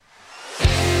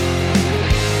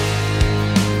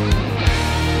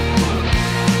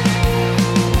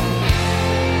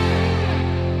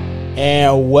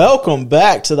And welcome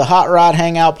back to the Hot Rod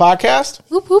Hangout Podcast.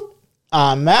 Whoop, whoop.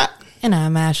 I'm Matt. And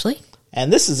I'm Ashley.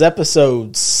 And this is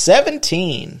episode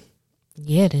 17.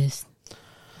 Yeah, it is.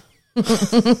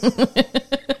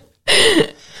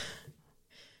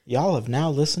 Y'all have now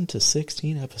listened to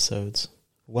 16 episodes.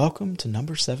 Welcome to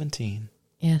number 17.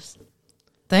 Yes.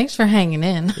 Thanks for hanging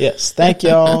in. Yes, thank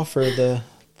y'all for the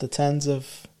tens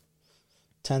of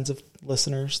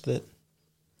listeners that...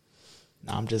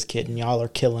 No, I'm just kidding. Y'all are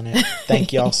killing it.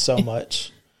 Thank y'all so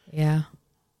much. Yeah.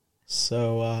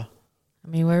 So, I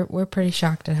mean, we're pretty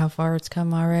shocked at how far it's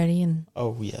come already, and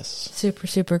oh yes,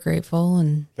 super grateful,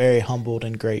 and very humbled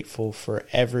and grateful for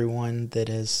everyone that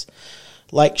has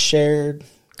liked, shared,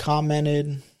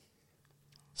 commented,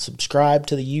 subscribed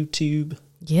to the YouTube.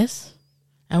 Yes.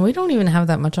 And we don't even have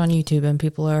that much on YouTube, and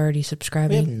people are already We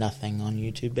subscribing. have nothing on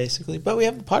YouTube basically, but we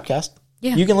have the podcast.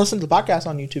 Yeah. You can listen to the podcast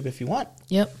on YouTube if you want.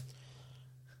 Yep.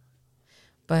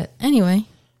 But anyway,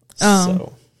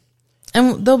 So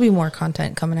and there'll be more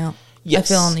content coming out.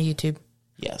 Yes. I feel on the YouTube,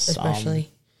 yes,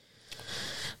 especially.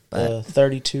 the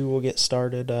 32 will get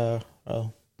started. I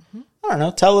don't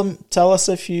know. Tell us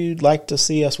if you'd like to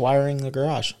see us wiring the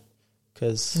garage,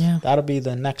 because that'll be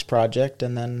the next project,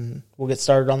 and then we'll get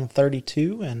started on the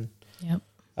 32, and Yep.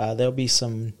 There'll be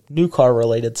some new car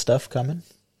related stuff coming,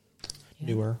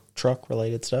 newer truck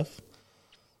related stuff.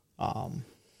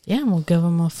 Yeah, and we'll give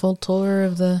them a full tour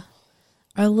of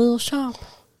our little shop.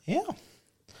 Yeah,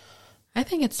 I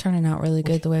think it's turning out really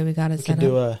good the way we got it we set could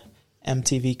do up. a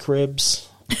MTV Cribs.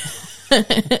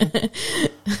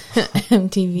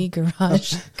 MTV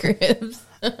Garage Cribs.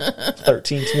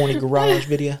 1320 garage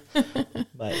video.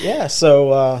 But yeah,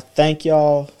 so thank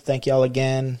y'all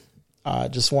again.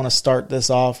 Just want to start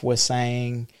this off with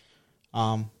saying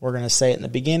we're going to say it in the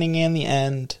beginning and the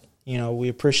end. You know, we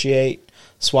appreciate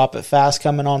Swap It Fast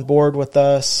coming on board with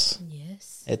us.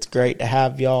 Yes. It's great to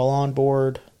have y'all on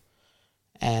board.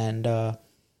 And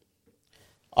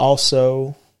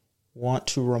also want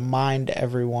to remind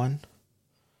everyone,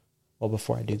 well,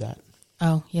 before I do that.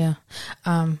 Oh, yeah.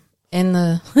 In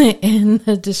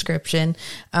the description,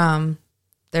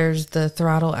 there's the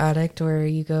Throttle Addict where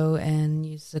you go and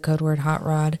use the code word Hot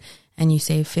Rod and you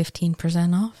save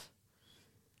 15% off.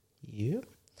 Yep.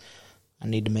 I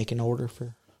need to make an order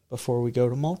before we go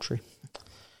to Moultrie.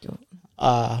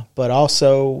 But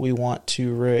also we want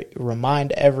to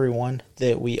remind everyone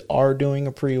that we are doing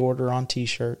a pre-order on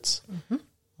t-shirts.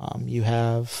 Mm-hmm. You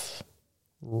have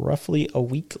roughly a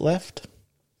week left,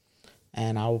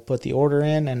 and I will put the order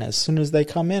in, and as soon as they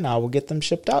come in, I will get them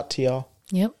shipped out to y'all.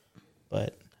 Yep.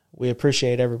 But we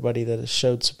appreciate everybody that has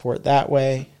showed support that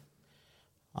way.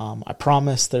 I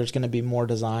promise there's going to be more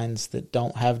designs that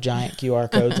don't have giant QR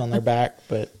codes on their back,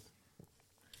 but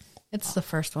it's the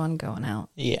first one going out.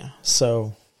 yeah.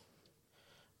 So,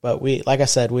 but like I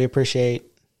said, we appreciate,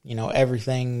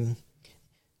 everything,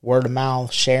 word of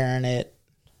mouth, sharing it,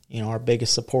 our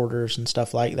biggest supporters and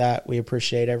stuff like that. We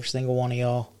appreciate every single one of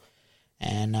y'all.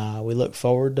 And we look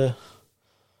forward to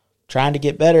trying to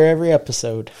get better every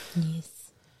episode.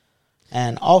 Yes.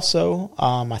 And also,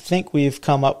 I think we've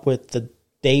come up with the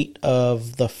date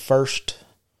of the first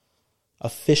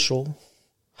official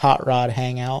Hot Rod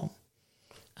Hangout.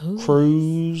 Ooh.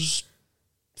 Cruise,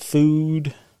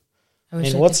 food,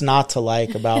 and what's not to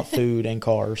like about food and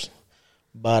cars.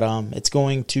 But it's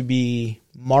going to be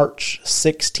March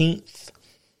 16th.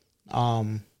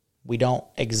 We don't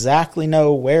exactly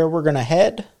know where we're going to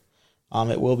head.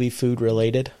 It will be food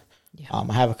related. Yeah.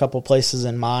 I have a couple places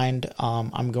in mind.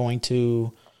 I'm going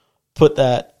to put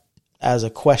that as a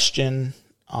question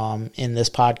in this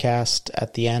podcast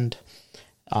at the end,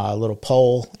 a little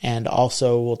poll, and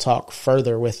also we'll talk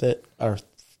further with it or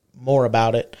more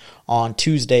about it on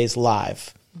Tuesdays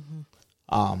live.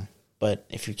 Mm-hmm. But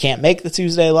if you can't make the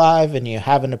Tuesday live and you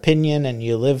have an opinion and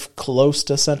you live close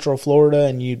to Central Florida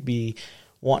and you'd be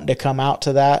wanting to come out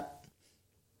to that,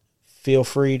 feel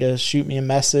free to shoot me a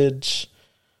message.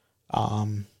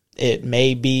 It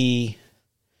may be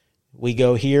we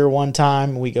go here one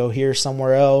time, we go here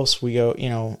somewhere else, we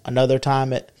go, another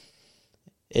time.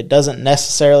 It doesn't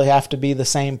necessarily have to be the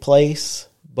same place,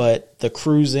 but the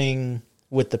cruising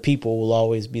with the people will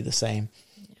always be the same.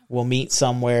 Yeah. We'll meet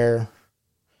somewhere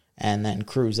and then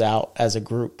cruise out as a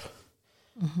group.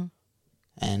 Mm-hmm.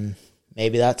 And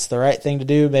maybe that's the right thing to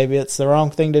do. Maybe it's the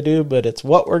wrong thing to do, but it's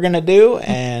what we're going to do.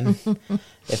 And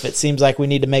if it seems like we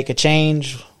need to make a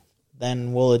change,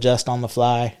 then we'll adjust on the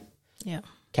fly. Yeah.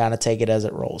 Kind of take it as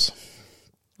it rolls.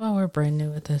 Well, we're brand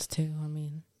new at this too.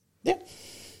 Yeah.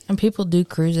 And people do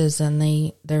cruises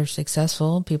and they're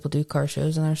successful. People do car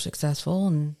shows and they're successful.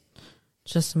 And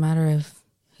it's just a matter of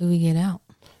who we get out.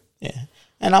 Yeah.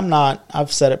 And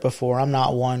I've said it before, I'm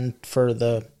not one for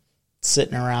the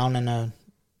sitting around in a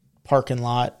parking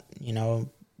lot,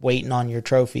 waiting on your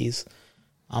trophies.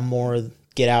 I'm more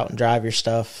get out and drive your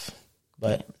stuff,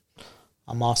 but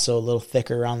I'm also a little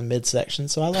thicker around the midsection,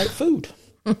 so I like food.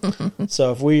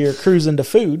 So if we are cruising to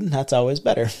food, that's always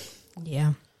better.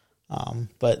 Yeah.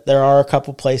 But there are a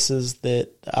couple places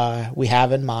that we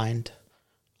have in mind.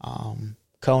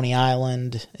 Coney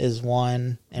Island is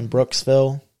one in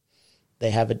Brooksville.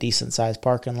 They have a decent-sized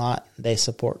parking lot. They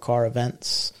support car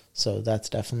events, so that's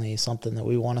definitely something that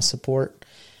we want to support.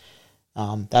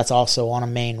 That's also on a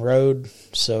main road,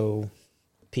 so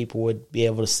people would be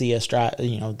able to see us drive.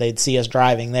 They'd see us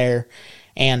driving there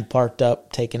and parked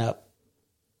up, taking up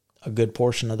a good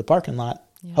portion of the parking lot,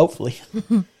 hopefully.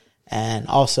 And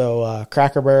also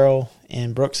Cracker Barrel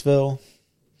in Brooksville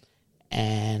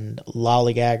and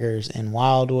Lollygaggers in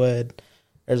Wildwood.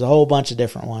 There's a whole bunch of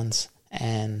different ones.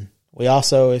 And we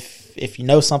also, if you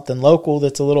know something local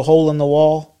that's a little hole in the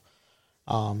wall,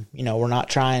 we're not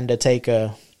trying to take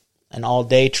an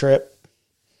all-day trip.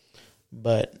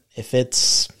 But if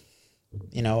it's,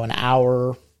 under an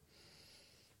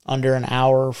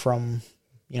hour from,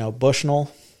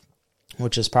 Bushnell,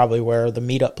 which is probably where the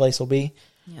meetup place will be,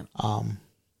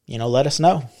 let us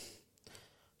know.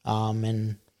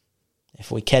 And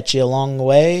if we catch you along the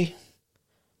way,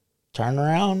 turn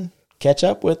around, catch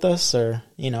up with us, or,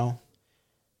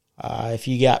 if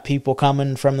you got people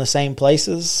coming from the same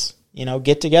places,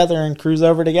 get together and cruise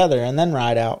over together and then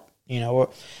ride out.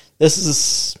 This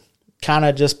is kind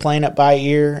of just playing it by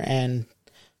ear and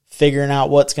figuring out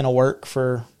what's going to work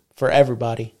for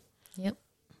everybody. Yep.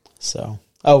 So,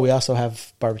 we also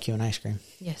have barbecue and ice cream.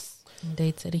 Yes, in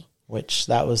Dade City. Which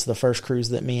that was the first cruise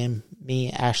that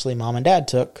me, Ashley, Mom, and Dad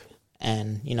took.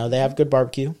 And, they have good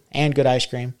barbecue and good ice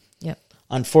cream. Yep.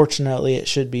 Unfortunately, it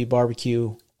should be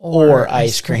barbecue or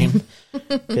ice cream.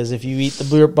 Because if you eat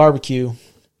the barbecue,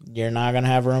 you're not going to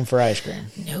have room for ice cream.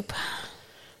 Nope.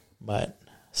 But,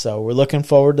 so we're looking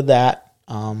forward to that.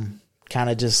 Kind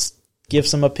of just give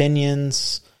some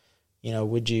opinions.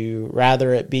 Would you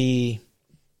rather it be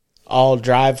all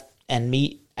drive and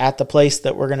meet at the place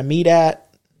that we're going to meet at?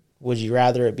 Would you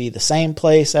rather it be the same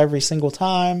place every single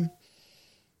time?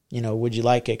 Would you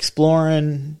like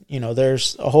exploring?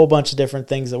 There's a whole bunch of different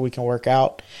things that we can work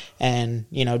out. And,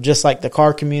 just like the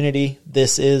car community,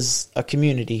 this is a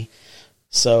community.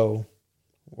 So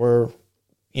we're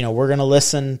going to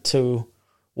listen to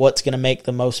what's going to make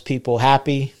the most people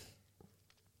happy.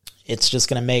 It's just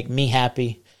going to make me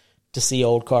happy to see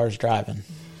old cars driving.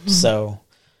 Mm-hmm. So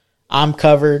I'm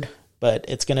covered, but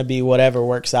it's going to be whatever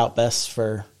works out best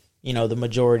for, the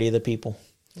majority of the people.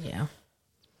 Yeah.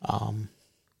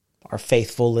 Our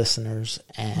faithful listeners.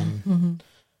 And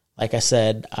like I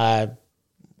said,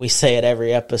 we say it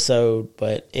every episode,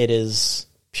 but it is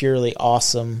purely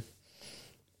awesome,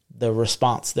 the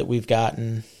response that we've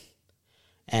gotten.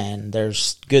 And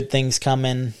there's good things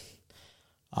coming.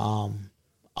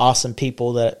 Awesome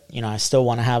people that, I still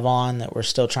want to have on that we're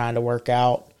still trying to work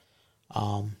out.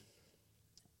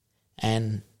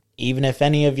 And even if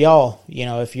any of y'all,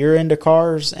 if you're into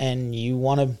cars and you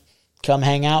want to come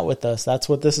hang out with us, that's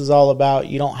what this is all about.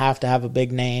 You don't have to have a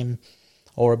big name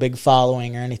or a big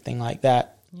following or anything like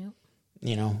that.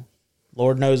 Yep.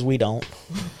 Lord knows we don't.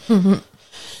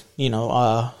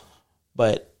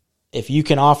 But if you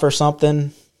can offer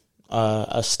something,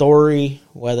 a story,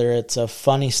 whether it's a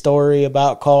funny story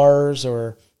about cars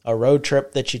or a road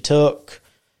trip that you took,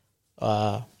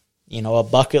 a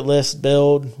bucket list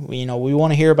build, we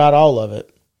want to hear about all of it.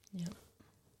 Yep.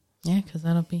 Yeah, because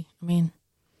that'll be,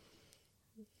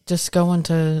 just going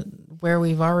to where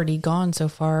we've already gone so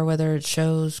far, whether it's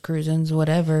shows, cruisings,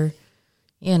 whatever,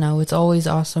 it's always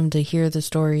awesome to hear the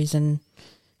stories. And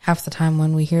half the time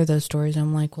when we hear those stories,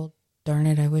 I'm like, well, darn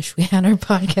it, I wish we had our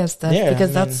podcast stuff,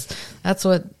 because that's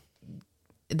what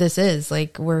this is.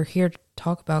 Like, we're here to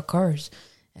talk about cars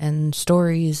and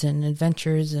stories and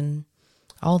adventures and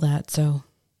all that. So,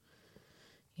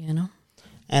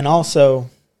 And also,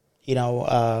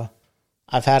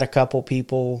 I've had a couple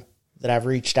people that I've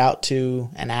reached out to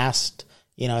and asked,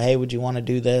 hey, would you want to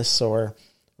do this? Or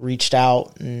reached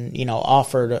out and,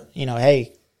 offered,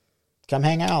 hey, come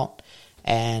hang out.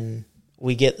 And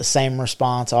we get the same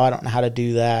response. Oh, I don't know how to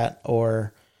do that.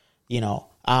 Or,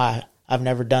 I've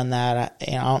never done that.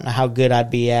 I don't know how good I'd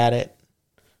be at it.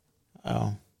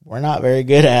 We're not very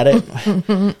good at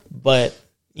it. But,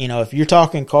 if you're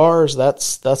talking cars,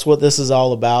 that's what this is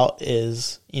all about,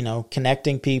 is,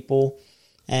 connecting people.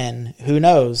 And who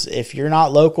knows, if you're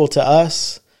not local to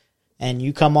us and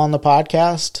you come on the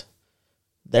podcast,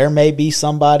 there may be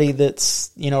somebody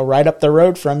that's, right up the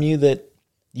road from you that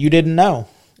you didn't know.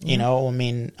 You know, I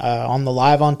mean, on the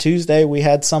live on Tuesday, we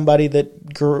had somebody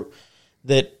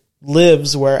that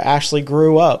lives where Ashley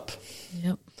grew up.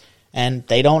 Yep. And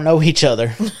they don't know each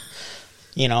other,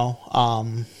 you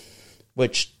know,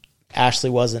 which Ashley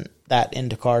wasn't that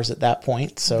into cars at that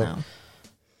point. So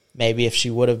maybe if she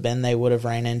would have been, they would have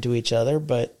ran into each other.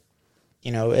 But,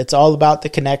 you know, it's all about the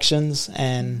connections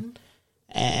and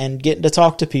getting to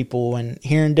talk to people and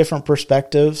hearing different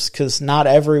perspectives, because not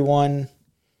everyone,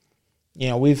 you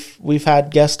know, we've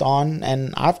had guests on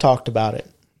and I've talked about it.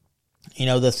 You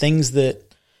know, the things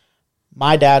that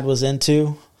my dad was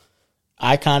into,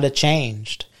 I kind of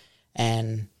changed,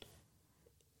 and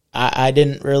I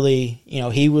didn't really, you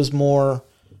know, he was more,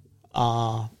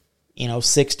 you know,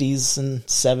 60s and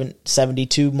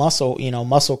 72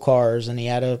 muscle cars, and he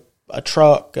had a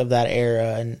truck of that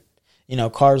era and, you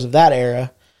know, cars of that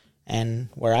era, and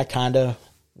where I kind of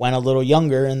went a little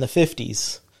younger in the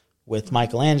 50s with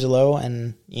Michelangelo,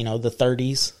 and, you know, the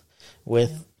 30s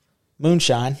with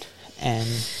Moonshine, and,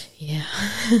 you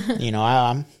know,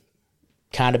 I'm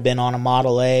kind of been on a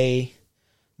Model A,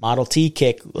 Model T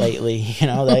kick lately. You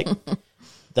know, like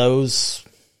those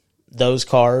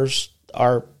cars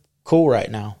are cool right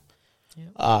now.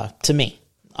 To me,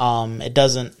 it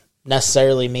doesn't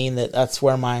necessarily mean that that's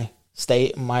where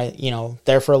you know,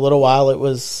 there for a little while it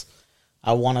was,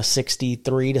 I want a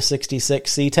 63 to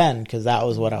 66 C10 because that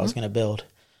was what I was going to build.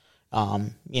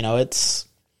 You know,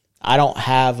 I don't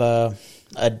have a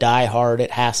diehard,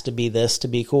 it has to be this to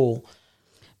be cool.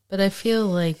 But I feel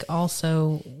like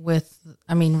also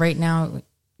right now,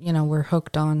 you know, you're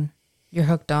hooked on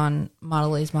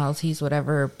Model A's, Model T's,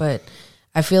 whatever. But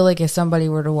I feel like if somebody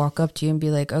were to walk up to you and be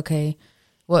like, okay,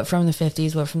 what from the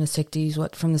 50s, what from the 60s,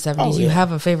 what from the 70s, you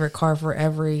have a favorite car for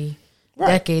every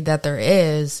decade that there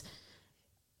is.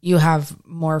 You have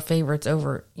more favorites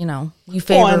over, you know, you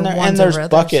favor ones over others. And there's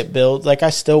bucket builds. Like, I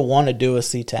still want to do a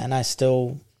C10. I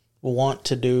still want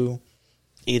to do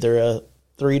either a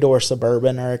 3-door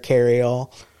Suburban or a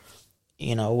carryall,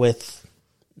 you know, with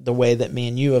the way that me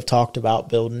and you have talked about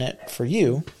building it for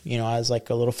you, you know, as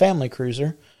like a little family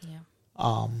cruiser.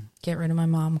 Yeah. Get rid of my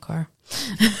mom car.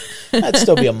 That'd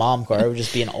still be a mom car. It would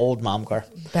just be an old mom car.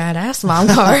 Badass mom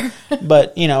car.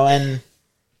 But, you know, and,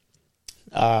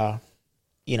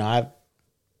 you know, I've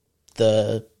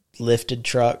the lifted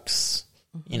trucks,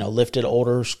 you know, lifted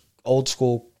old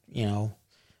school, you know,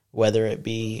 whether it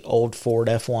be old Ford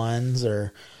F1s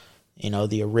or, you know,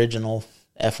 the original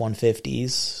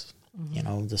F-150s, you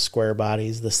know, the square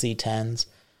bodies, the C10s.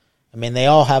 I mean, they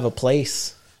all have a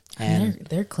place. And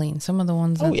they're clean. Some of the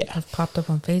ones that have popped up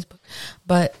on Facebook.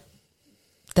 But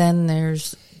then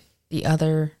there's the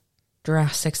other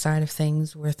drastic side of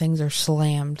things where things are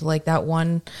slammed. Like that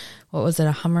one, what was it,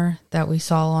 a Hummer that we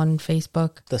saw on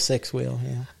Facebook? The 6-wheel,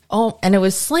 yeah. Oh, and it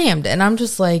was slammed. And I'm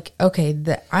just like, okay,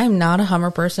 I'm not a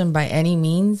Hummer person by any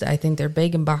means. I think they're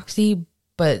big and boxy.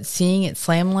 But seeing it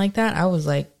slam like that, I was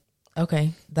like,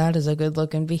 okay, that is a good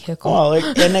looking vehicle. Well,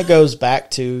 and it goes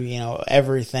back to, you know,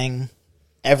 everything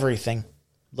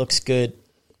looks good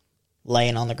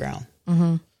laying on the ground.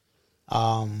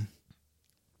 Long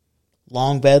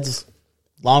bed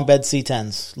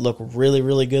C10s look really,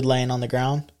 really good laying on the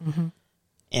ground.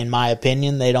 In my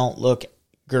opinion, they don't look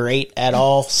great at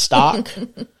all stock,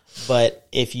 but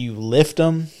if you lift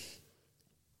them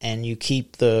and you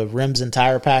keep the rims and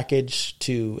tire package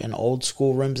to an old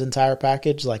school rims and tire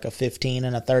package, like a 15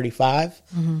 and a 35,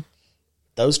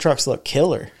 those trucks look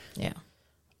killer. Yeah.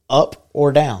 Up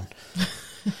or down.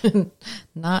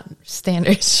 Not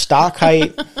standard. Stock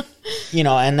height, you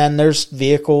know, and then there's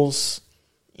vehicles,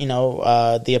 you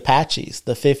know, the Apaches,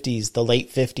 the 50s, the late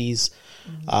 50s,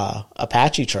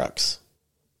 Apache trucks.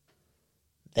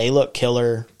 They look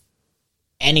killer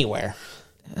anywhere.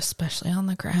 Especially on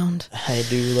the ground. They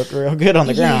do look real good on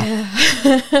the ground.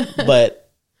 But,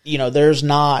 you know, there's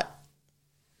not,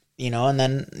 you know, and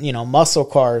then, you know, muscle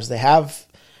cars, they have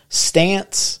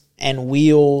stance and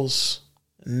wheels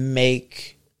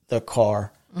make the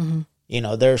car. You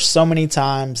know, there's so many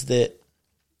times that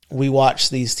we watch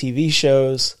these TV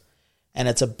shows and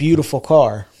it's a beautiful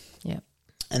car. Yeah.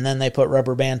 And then they put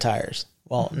rubber band tires.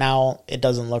 Well, now it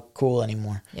doesn't look cool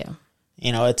anymore. Yeah.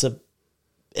 You know, it's a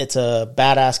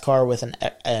badass car with an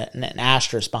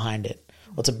asterisk behind it.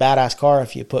 Well, it's a badass car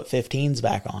if you put 15s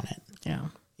back on it. Yeah.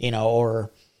 You know,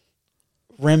 or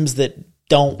rims that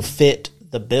don't fit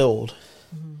the build.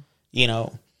 You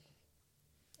know,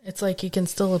 it's like you can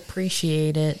still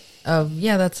appreciate it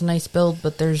that's a nice build,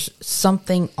 but there's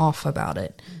something off about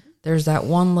it. There's that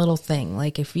one little thing.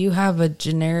 Like if you have a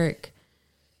generic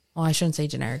well, I shouldn't say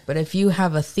generic, but if you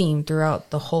have a theme throughout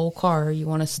the whole car, you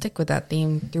want to stick with that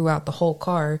theme throughout the whole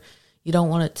car. You don't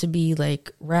want it to be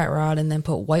like rat rod and then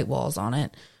put white walls on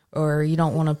it. Or you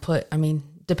don't want to put, I mean,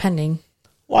 depending.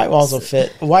 White walls will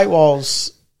fit. White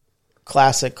walls,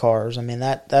 classic cars. I mean,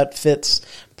 that fits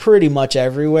pretty much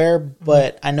everywhere,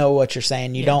 but I know what you're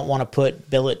saying. You don't want to put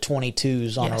billet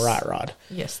 22s on a rat rod.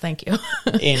 Yes, thank you.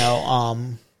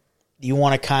 You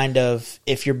want to kind of,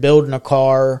 if you're building a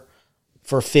car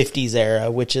for 50s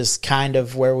era, which is kind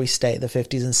of where we stay, the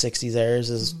 50s and 60s eras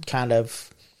is kind of,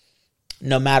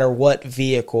 no matter what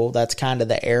vehicle, that's kind of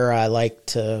the era I like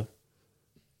to,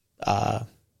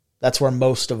 that's where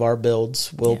most of our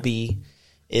builds will be,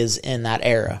 is in that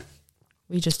era.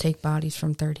 We just take bodies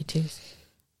from 32s.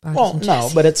 Well,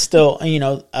 no, but it's still,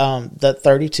 the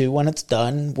 32, when it's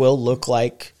done, will look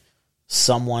like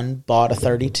someone bought a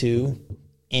 32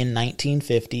 in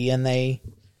 1950 and they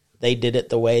did it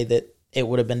the way that it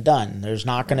would have been done. There's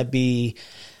not going to be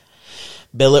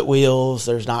billet wheels.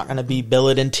 There's not going to be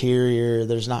billet interior.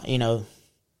 There's not,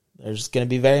 there's going to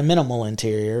be very minimal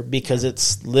interior because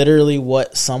it's literally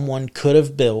what someone could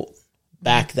have built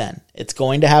back then. It's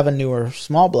going to have a newer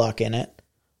small block in it,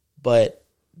 but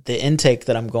the intake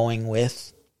that I'm going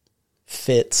with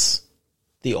fits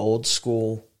the old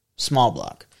school small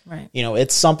block. Right.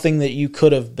 It's something that you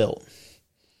could have built.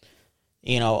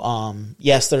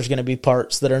 Yes, there's going to be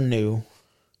parts that are new.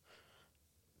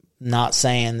 Not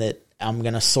saying that I'm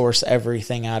going to source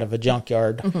everything out of a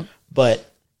junkyard, but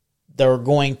they're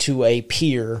going to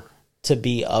appear to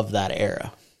be of that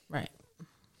era. Right.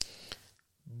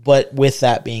 But with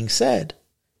that being said,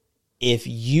 if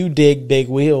you dig big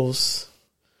wheels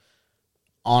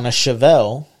on a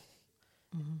Chevelle,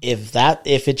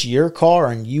 if it's your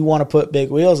car and you want to put big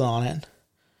wheels on it,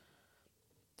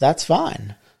 that's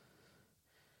fine.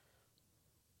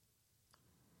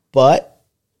 But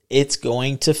it's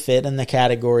going to fit in the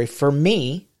category for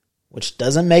me, which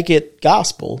doesn't make it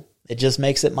gospel. It just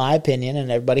makes it my opinion,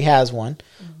 and everybody has one.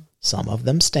 Some of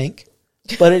them stink,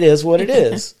 but it is what it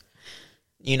is.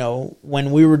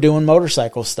 When we were doing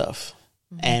motorcycle stuff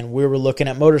and we were looking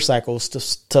at motorcycles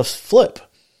to flip,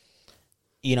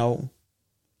 you'd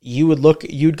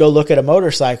go look at a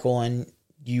motorcycle and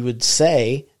you would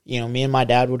say, me and my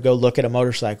dad would go look at a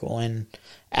motorcycle, and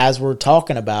as we're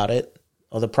talking about it,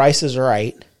 well, the price is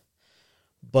right,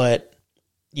 but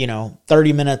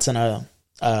 30 minutes in a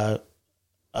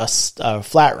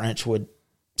flat wrench would,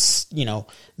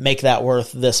 make that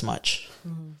worth this much.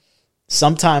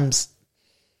 Sometimes,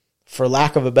 for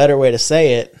lack of a better way to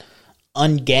say it,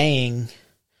 ungaying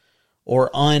or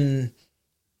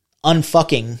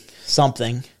unfucking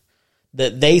something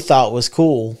that they thought was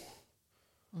cool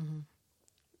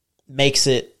makes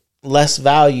it less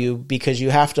value, because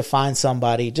you have to find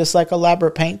somebody, just like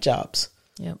elaborate paint jobs.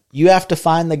 Yep. You have to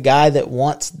find the guy that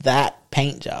wants that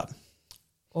paint job.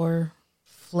 Or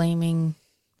flaming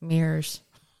mirrors.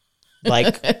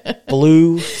 Like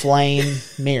blue flame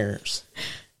mirrors.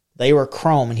 They were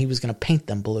chrome and he was going to paint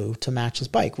them blue to match his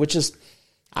bike, which is,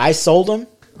 I sold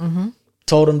him,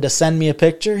 told him to send me a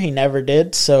picture. He never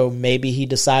did. So maybe he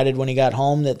decided when he got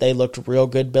home that they looked real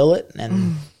good billet,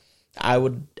 and I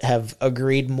would have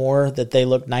agreed more that they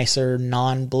looked nicer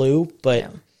non-blue,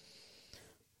 but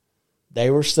they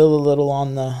were still a little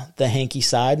on the hanky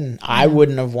side, and I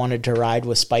wouldn't have wanted to ride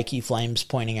with spiky flames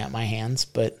pointing at my hands,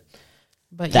 but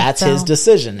that's his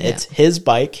decision. Yeah. It's his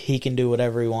bike. He can do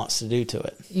whatever he wants to do to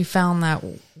it. You found that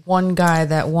one guy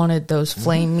that wanted those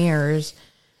flame mirrors,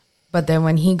 but then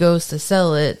when he goes to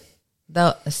sell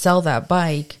that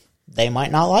bike, they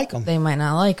might not like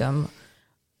them.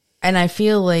 And I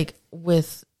feel like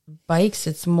with bikes,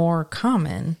 it's more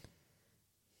common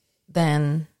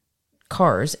than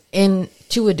cars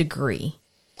to a degree.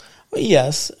 Well,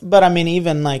 yes, but I mean,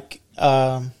 even like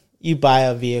you buy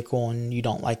a vehicle and you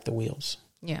don't like the wheels.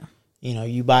 Yeah.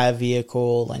 You buy a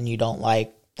vehicle and you don't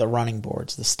like the running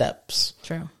boards, the steps.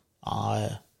 True.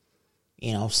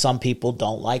 Some people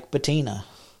don't like patina.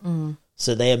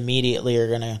 So they immediately are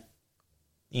going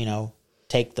to,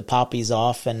 take the poppies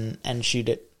off and shoot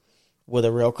it with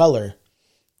a real color.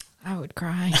 I would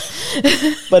cry.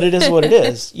 But it is what it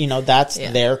is. That's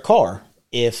their car.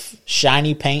 If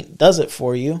shiny paint does it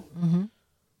for you,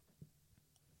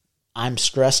 I'm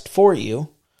stressed for you.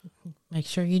 Make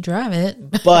sure you drive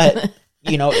it. But,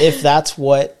 if that's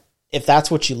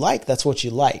what you like, that's what you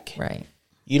like. Right.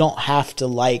 You don't have to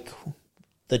like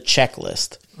the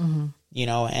checklist.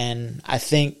 And I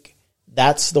think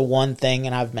that's the one thing,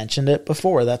 and I've mentioned it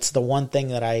before, that's the one thing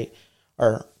that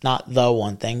or not the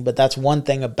one thing, but that's one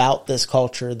thing about this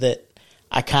culture that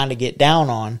I kind of get down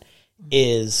on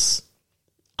is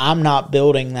I'm not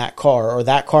building that car, or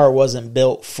that car wasn't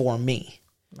built for me.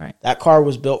 Right. That car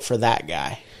was built for that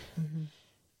guy.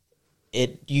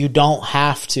 You don't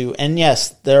have to, and yes,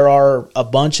 there are a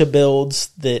bunch of builds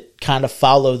that kind of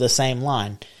follow the same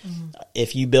line.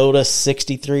 If you build a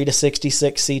 63 to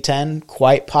 66 C10,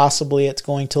 quite possibly it's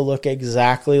going to look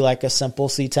exactly like a simple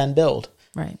C10 build.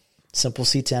 Right. Simple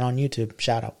C10 on YouTube.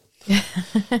 Shout out.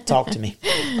 Talk to me.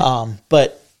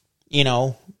 But, you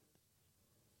know,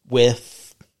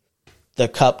 with the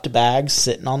cupped bags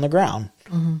sitting on the ground,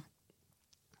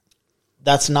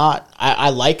 that's not, I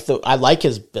like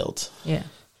his build. Yeah.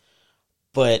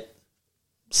 But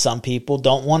some people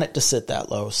don't want it to sit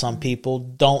that low. Some people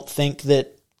don't think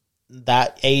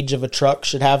that age of a truck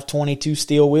should have 22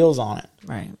 steel wheels on it.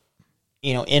 Right.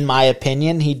 You know, in my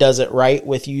opinion, he does it right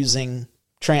with using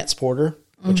Transporter,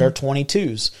 which are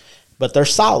 22s, but they're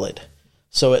solid.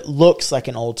 So it looks like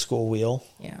an old school wheel.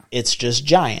 Yeah. It's just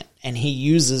giant. And he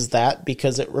uses that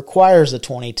because it requires a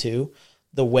 22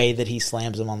 the way that he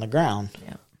slams them on the ground.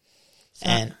 Yeah.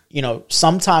 And, you know,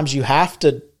 sometimes you have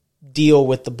to deal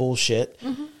with the bullshit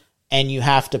and you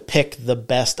have to pick the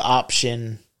best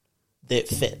option that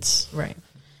fits. Right.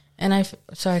 And I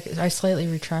slightly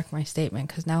retract my statement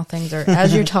because now things are,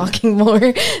 as you're talking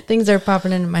more, things are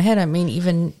popping into my head. I mean,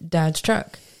 even Dad's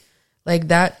truck. Like,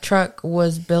 that truck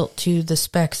was built to the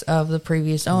specs of the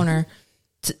previous owner.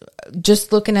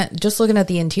 Just looking at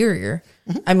the interior,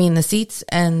 I mean, the seats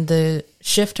and the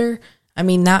shifter, I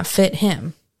mean, that fit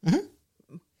him.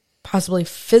 Possibly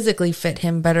physically fit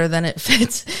him better than it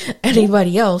fits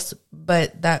anybody else,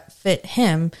 but that fit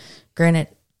him. Granted,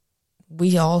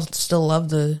 we all still love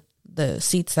the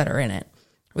seats that are in it.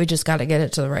 We just got to get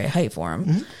it to the right height for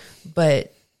him.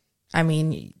 But I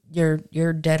mean,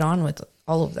 you're dead on with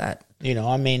all of that. You know,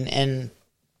 I mean, and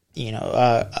you know,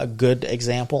 a good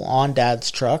example on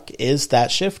Dad's truck is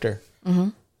that shifter.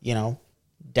 You know,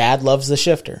 Dad loves the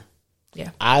shifter. Yeah,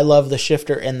 I love the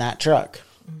shifter in that truck.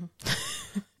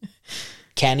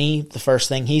 Kenny, the first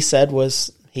thing he said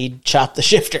was he'd chop the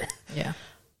shifter. Yeah.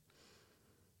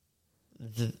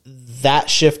 That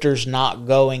shifter's not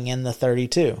going in the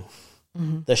 32.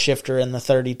 The shifter in the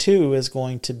 32 is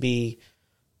going to be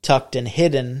tucked and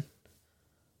hidden.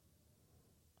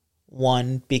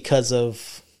 One, because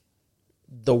of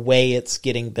the way it's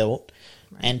getting built.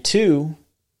 Right. And two,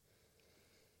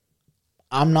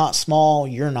 I'm not small,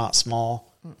 you're not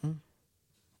small.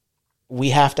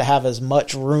 We have to have as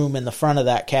much room in the front of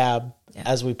that cab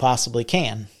as we possibly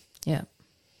can. Yeah.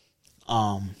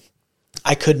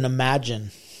 I couldn't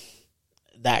imagine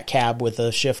that cab with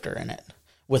a shifter in it,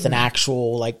 with an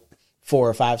actual like 4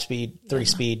 or 5 speed, 3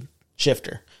 speed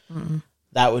shifter.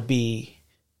 That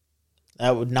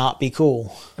would not be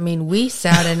cool. I mean, we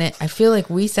sat in it. I feel like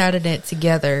we sat in it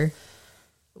together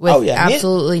with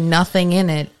absolutely nothing in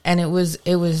it, and it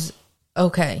was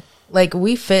okay. Like,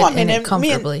 we fit in it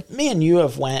comfortably. Me and you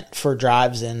have went for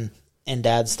drives in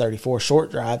Dad's 34,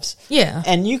 short drives. Yeah.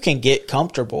 And you can get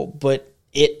comfortable, but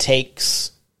it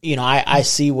takes, you know, I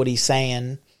see what he's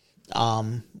saying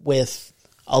with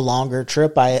a longer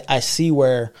trip. I see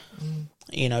where,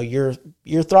 you know, your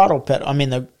throttle pedal, I mean,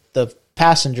 the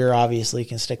passenger obviously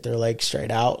can stick their legs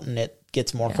straight out and it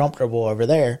gets more comfortable over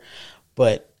there.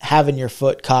 But having your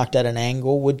foot cocked at an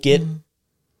angle would get,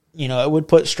 you know, it would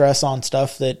put stress on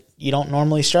stuff that you don't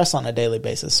normally stress on a daily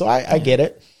basis. So I get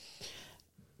it.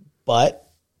 But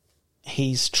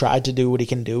he's tried to do what he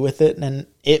can do with it, and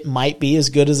it might be as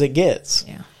good as it gets.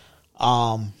 Yeah.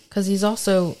 Because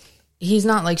he's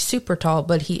not like super tall,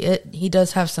 but he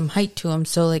does have some height to him.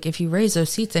 So like, if you raise those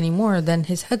seats anymore, then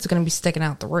his head's going to be sticking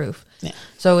out the roof. Yeah.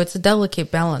 So it's a delicate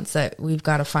balance that we've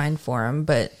got to find for him.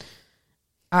 But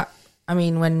I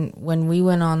mean, when we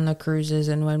went on the cruises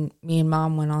and when me and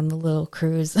Mom went on the little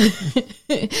cruise,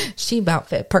 she about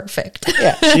fit perfect.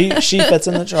 Yeah, she fits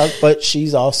in the truck, but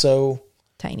she's also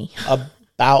tiny,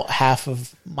 about half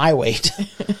of my weight.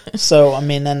 So I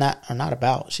mean, then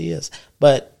she is.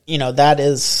 But you know,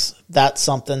 that's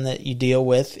something that you deal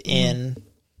with in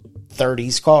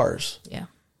 30s cars. Yeah.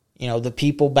 You know, the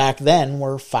people back then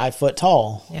were 5 foot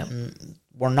tall. Yep.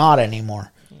 We're not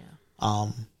anymore.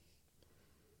 Yeah.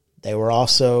 They were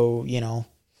also, you know,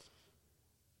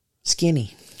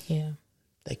 skinny. Yeah.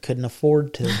 They couldn't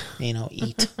afford to, you know,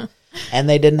 eat. And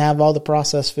they didn't have all the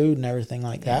processed food and everything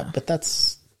like that. But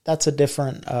that's a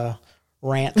different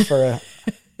rant for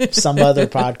some other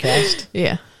podcast.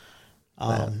 Yeah.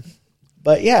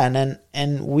 But yeah,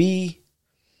 and we,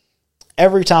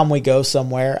 every time we go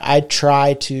somewhere, I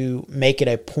try to make it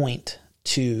a point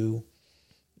to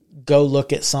go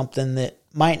look at something that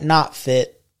might not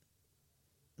fit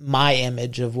my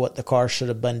image of what the car should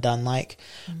have been done like.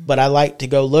 But I like to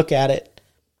go look at it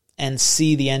and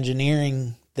see the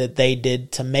engineering that they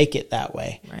did to make it that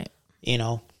way. Right. You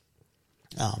know,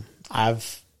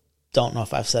 don't know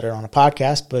if I've said it on a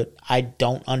podcast, but I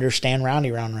don't understand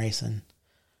roundy round racing.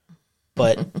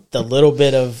 But the little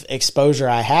bit of exposure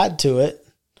I had to it,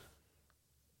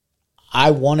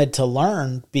 I wanted to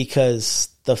learn, because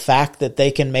the fact that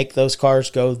they can make those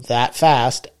cars go that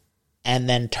fast and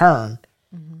then turn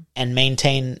and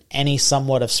maintain any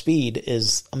somewhat of speed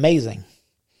is amazing.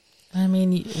 I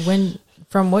mean,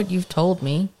 from what you've told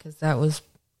me, because that was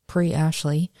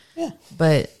pre-Ashley, yeah,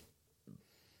 but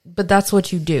that's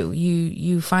what you do.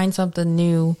 You find something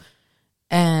new,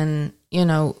 and you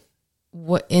know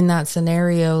what, in that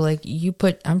scenario, like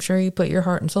I'm sure you put your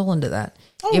heart and soul into that.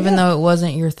 Even though it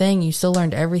wasn't your thing, you still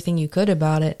learned everything you could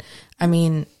about it. I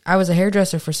mean, I was a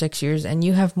hairdresser for 6 years, and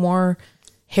you have more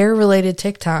hair-related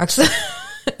TikToks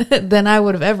than I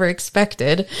would have ever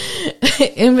expected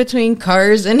in between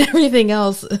cars and everything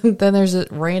else. Then there's a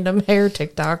random hair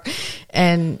TikTok,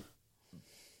 and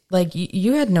like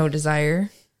you had no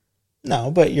desire. No,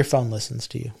 but your phone listens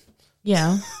to you.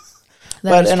 Yeah.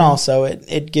 But, and also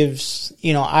it gives,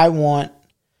 you know, I want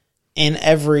in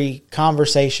every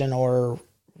conversation or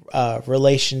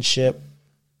relationship,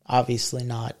 obviously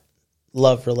not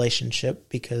love relationship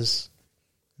because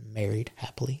I'm married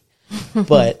happily,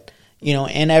 but you know,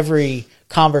 in every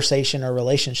conversation or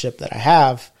relationship that I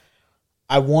have,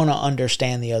 I want to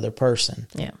understand the other person.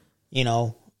 Yeah. You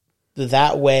know,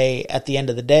 that way at the end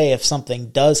of the day, if something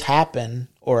does happen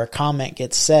or a comment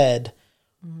gets said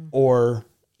or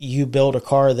you build a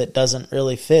car that doesn't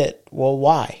really fit, well,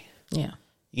 why? Yeah.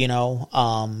 You know,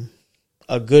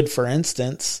 a good, for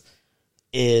instance,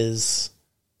 is,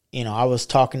 you know, I was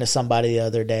talking to somebody the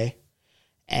other day,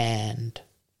 and,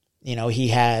 you know, he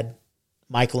had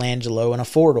Michelangelo in a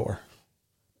 4-door.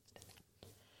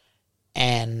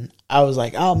 And I was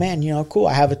like, oh man, you know, cool.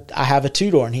 I have a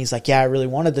 2-door. And he's like, yeah, I really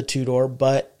wanted the 2-door,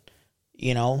 but,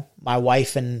 you know, my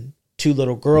wife and 2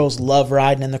 little girls love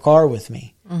riding in the car with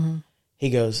me. Mm-hmm. He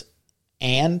goes,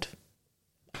 and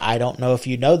I don't know if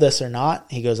you know this or not.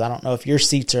 He goes, I don't know if your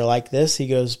seats are like this. He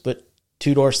goes, but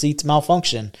 2-door seats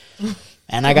malfunction.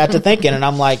 And I got to thinking, and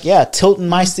I'm like, yeah, tilting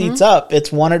my seats up,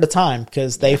 it's one at a time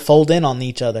because they fold in on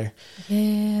each other.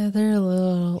 Yeah, they're a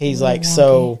little. He's like, wonky.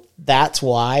 So that's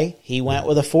why he went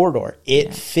with a 4-door.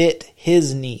 It fit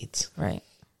his needs. Right.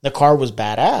 The car was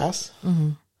badass.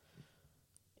 Mm-hmm.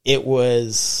 It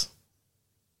was,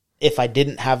 if I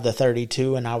didn't have the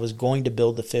 32 and I was going to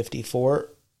build the 54,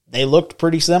 they looked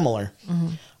pretty similar.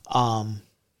 Mm-hmm.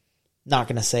 Not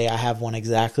going to say I have one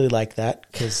exactly like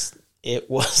that because it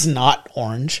was not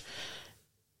orange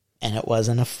and it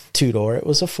wasn't a 2-door. It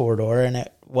was a 4-door, and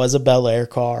it was a Bel Air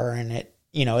car, and it,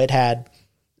 you know,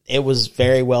 it was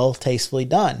very well tastefully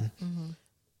done. Mm-hmm.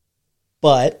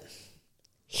 But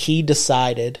he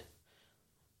decided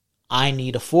I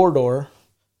need a 4-door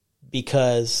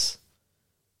because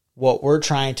what we're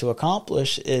trying to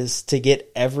accomplish is to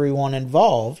get everyone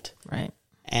involved. Right.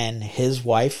 And his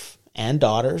wife and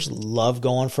daughters love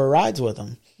going for rides with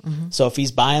him. Mm-hmm. So if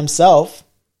he's by himself,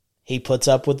 he puts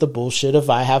up with the bullshit if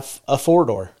I have a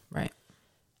 4-door. Right.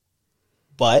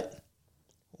 But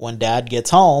when Dad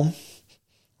gets home,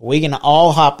 we can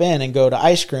all hop in and go to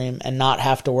ice cream and not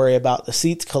have to worry about the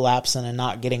seats collapsing and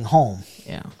not getting home.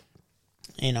 Yeah.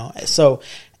 You know, so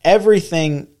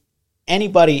everything,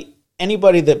 anybody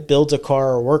that builds a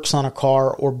car or works on a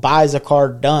car or buys a car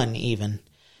done even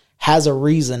has a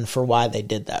reason for why they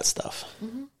did that stuff.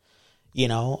 Mm-hmm. You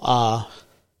know,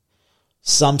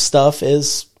 some stuff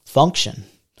is function.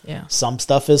 Yeah. Some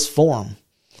stuff is form.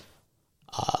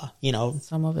 You know,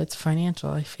 some of it's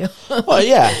financial, I feel. Well,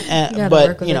 yeah,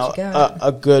 but you know,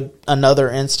 another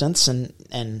instance,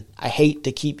 and I hate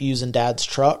to keep using Dad's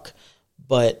truck,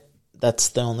 but that's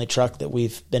the only truck that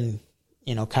we've been,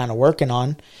 you know, kind of working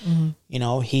on. Mm-hmm. You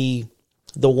know,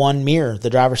 the one mirror, the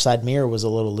driver's side mirror was a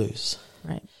little loose.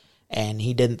 Right. And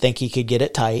he didn't think he could get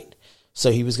it tight.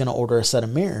 So he was going to order a set of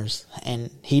mirrors.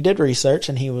 And he did research,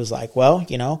 and he was like, well,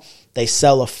 you know, they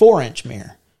sell a 4-inch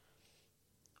mirror,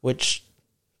 which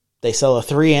they sell a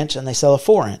 3-inch and they sell a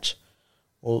 4-inch.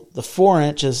 Well, the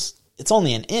 4-inch it's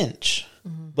only an inch,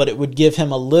 but it would give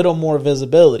him a little more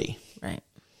visibility. Right.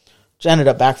 Which ended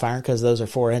up backfiring because those are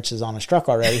 4 inches on his truck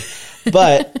already.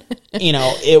 But, you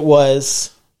know, it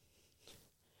was,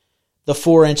 the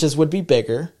 4 inches would be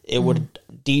bigger. It would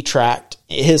detract.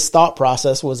 His thought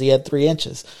process was he had 3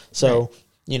 inches. So, right.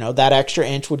 You know, that extra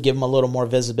inch would give him a little more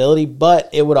visibility, but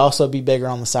it would also be bigger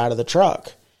on the side of the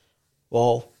truck.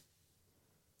 Well,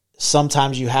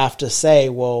 sometimes you have to say,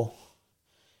 well,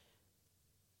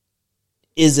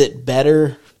 is it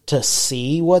better to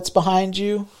see what's behind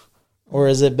you, or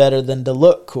is it better than to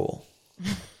look cool?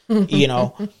 You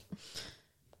know,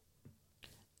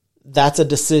 that's a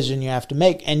decision you have to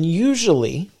make. And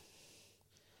usually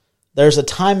there's a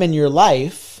time in your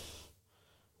life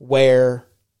where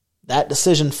that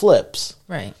decision flips.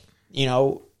 Right. You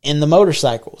know, in the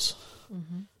motorcycles.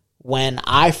 Mm-hmm. When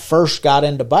I first got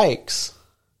into bikes,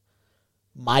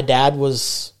 my dad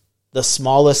was the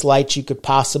smallest lights you could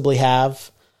possibly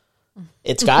have.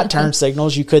 It's got turn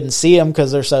signals. You couldn't see them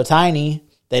because they're so tiny.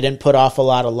 They didn't put off a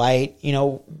lot of light. You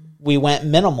know, we went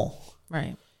minimal.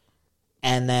 Right.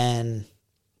 And then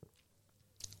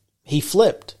he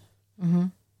flipped. Mm-hmm.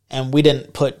 And we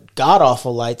didn't put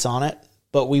god-awful lights on it,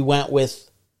 but we went with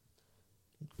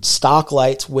stock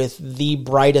lights with the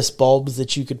brightest bulbs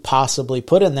that you could possibly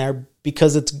put in there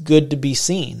because it's good to be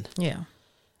seen. Yeah.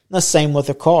 The same with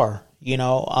a car. You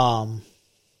know,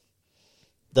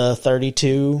 the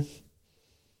 32,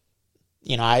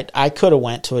 you know, I could have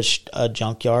went to a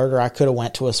junkyard, or I could have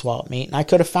went to a swap meet, and I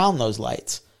could have found those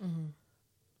lights. Mm-hmm.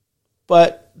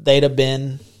 But they'd have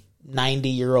been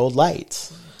 90-year-old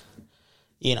lights,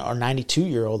 you know, or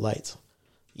 92-year-old lights,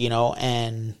 you know,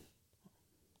 and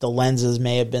the lenses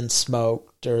may have been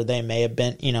smoked, or they may have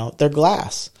been, you know, they're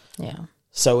glass. Yeah.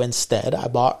 So instead, I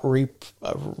bought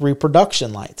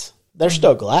reproduction lights. They're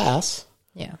still glass.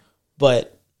 Yeah.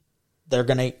 But they're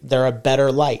a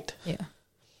better light. Yeah.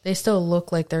 They still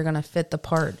look like they're gonna fit the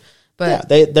part. But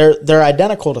yeah, they're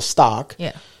identical to stock.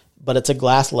 Yeah. But it's a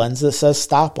glass lens that says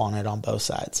stop on it on both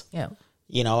sides. Yeah.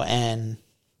 You know, and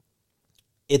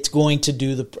it's going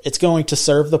to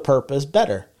serve the purpose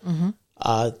better. Mm-hmm.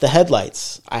 The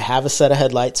headlights, I have a set of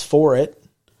headlights for it,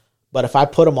 but if I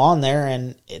put them on there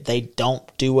and they don't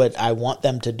do what I want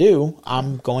them to do,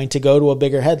 I'm going to go to a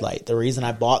bigger headlight. The reason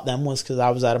I bought them was because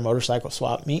I was at a motorcycle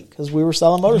swap meet because we were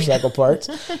selling motorcycle parts.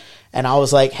 And I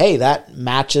was like, hey, that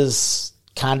matches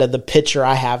kind of the picture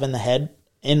I have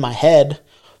in my head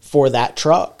for that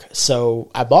truck. So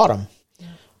I bought them.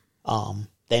 Yeah.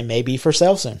 They may be for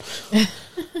sale soon.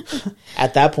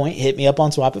 At that point, hit me up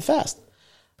on Swap It Fast.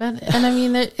 And I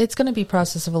mean, it's going to be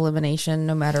process of elimination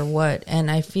no matter what. And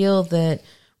I feel that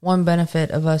one benefit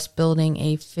of us building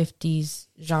a 50s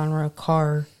genre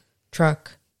car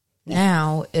truck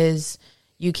now is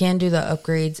you can do the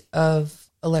upgrades of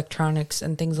electronics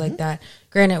and things like that.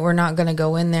 Granted, we're not going to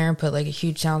go in there and put like a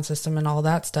huge sound system and all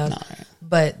that stuff. No.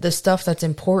 But the stuff that's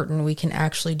important, we can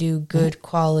actually do good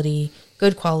quality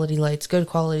lights, good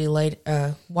quality light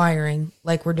wiring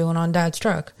like we're doing on Dad's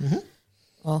truck. Mm-hmm.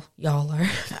 Well, y'all are.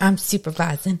 I'm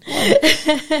supervising.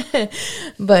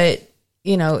 But,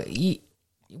 you know,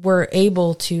 we're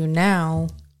able to now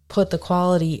put the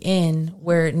quality in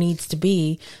where it needs to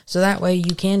be. So that way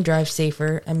you can drive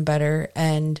safer and better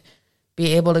and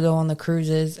be able to go on the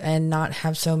cruises and not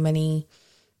have so many,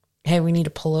 hey, we need to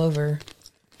pull over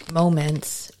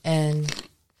moments and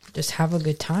just have a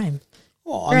good time.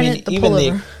 Well, I mean,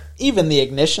 even the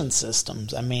ignition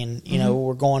systems. I mean, you know,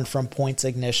 we're going from Points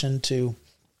Ignition to,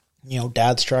 you know,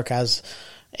 Dad's truck has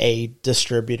a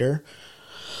distributor,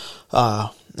 an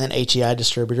HEI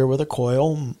distributor with a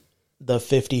coil. The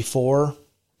 54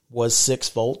 was 6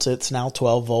 volts. It's now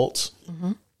 12 volts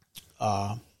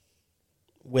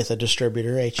with a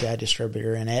distributor, HEI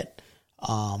distributor in it.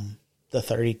 The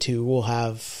 32 will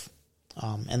have,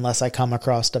 unless I come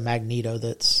across a Magneto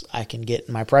I can get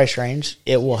in my price range,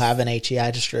 it will have an HEI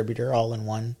distributor all in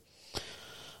one.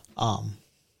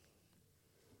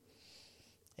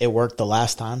 It worked the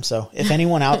last time. So if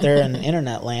anyone out there in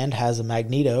internet land has a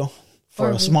Magneto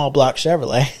for a small block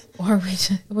Chevrolet, or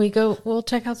we'll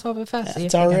check out Swap It Fast.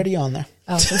 It's already on there.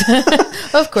 Oh.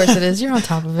 Of course it is. You're on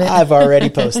top of it. I've already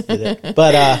posted it.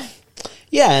 But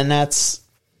yeah, and that's,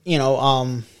 you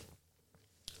know,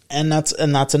 and that's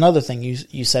another thing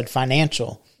you said,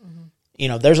 financial. Mm-hmm. You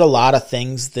know, there's a lot of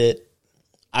things that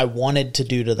I wanted to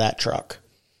do to that truck.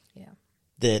 Yeah.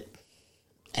 That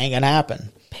ain't gonna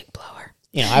happen. Big blower.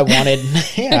 You know, I wanted,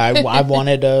 I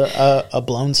wanted a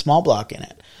blown small block in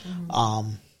it.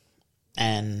 Mm-hmm.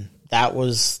 And that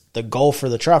was the goal for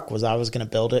the truck, was I was going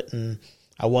to build it, and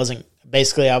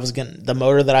the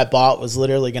motor that I bought was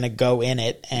literally going to go in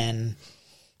it, and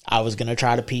I was going to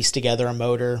try to piece together a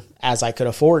motor as I could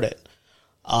afford it.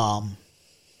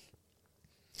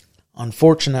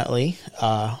 Unfortunately,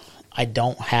 I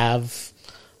don't have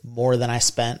more than I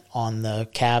spent on the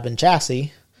cab and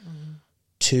chassis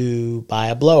to buy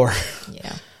a blower.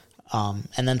 Yeah.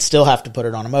 And then still have to put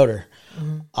it on a motor.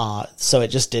 Mm-hmm. So it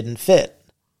just didn't fit.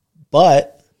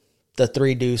 But the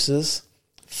 3 Deuces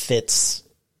fits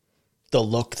the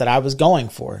look that I was going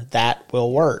for. That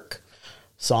will work.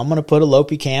 So I'm going to put a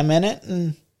Lopi cam in it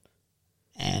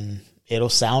and it'll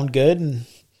sound good. And,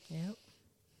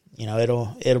 you know,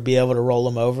 it'll be able to roll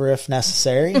them over if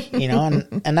necessary, you know,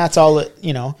 and that's all it,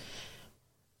 you know,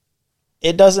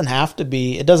 it doesn't have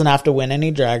to win any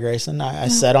drag racing. I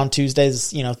said on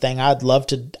Tuesday's, you know, thing, I'd love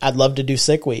to do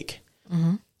Sick Week.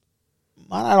 Mm-hmm.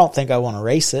 I don't think I want to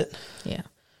race it. Yeah.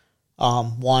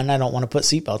 One, I don't want to put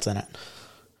seatbelts in it.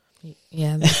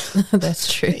 Yeah,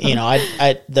 that's true. You know,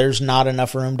 there's not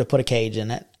enough room to put a cage in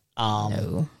it.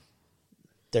 No.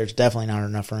 There's definitely not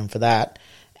enough room for that.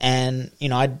 And, you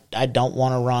know, I don't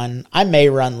want to run, I may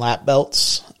run lap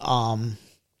belts, but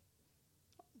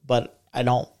I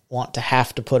don't want to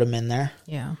have to put them in there.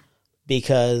 Yeah.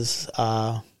 Because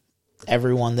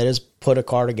everyone that has put a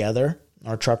car together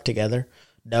or truck together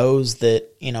knows that,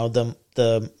 you know,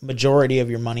 the majority of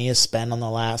your money is spent on the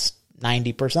last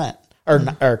 90%. Or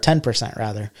 10%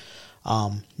 rather.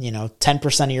 You know,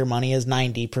 10% of your money is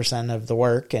 90% of the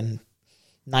work, and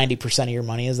 90% of your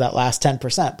money is that last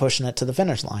 10% pushing it to the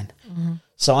finish line. Mm-hmm.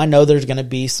 So I know there's going to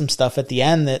be some stuff at the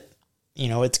end that, you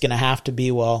know, it's going to have to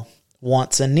be, well,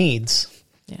 wants and needs.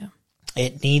 Yeah.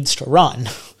 It needs to run.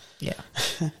 Yeah.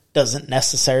 Doesn't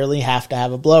necessarily have to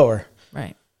have a blower.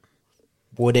 Right.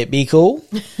 Would it be cool?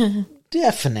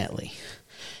 Definitely.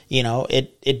 You know,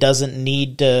 it doesn't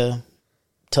need to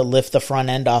lift the front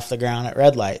end off the ground at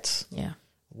red lights. Yeah.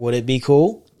 Would it be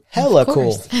cool? Hella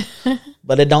cool.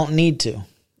 But it don't need to.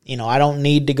 You know, I don't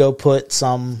need to go put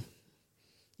some,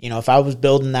 you know, if I was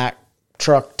building that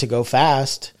truck to go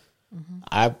fast,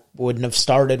 I wouldn't have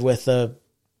started with a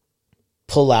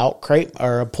pull-out crate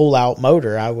or a pull-out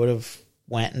motor. I would have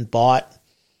went and bought,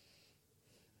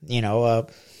 you know,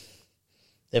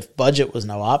 if budget was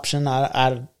no option,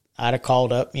 I'd have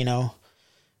called up, you know,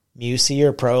 Musi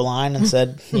or Proline and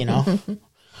said, you know,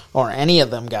 or any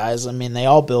of them guys. I mean, they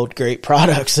all build great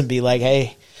products, and be like,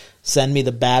 hey, send me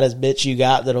the baddest bitch you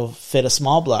got that'll fit a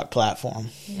small block platform.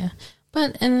 Yeah.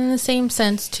 But in the same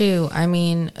sense too, I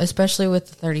mean, especially with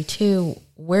the 32,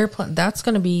 that's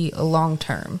going to be a long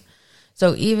term.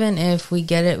 So even if we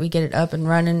get it up and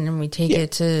running and we take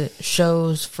it to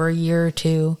shows for a year or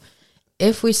two,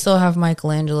 if we still have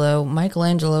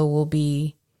Michelangelo will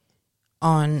be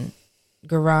on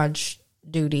garage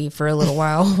duty for a little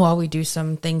while we do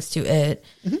some things to it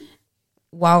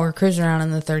while we're cruising around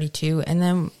in the 32, and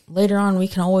then later on we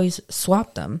can always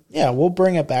swap them. Yeah, we'll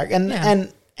bring it back.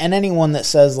 And anyone that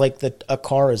says like that a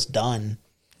car is done,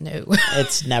 no,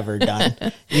 it's never done.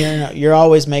 You're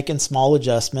always making small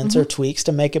adjustments or tweaks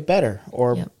to make it better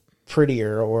or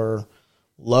prettier or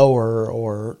lower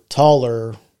or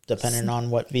taller, depending on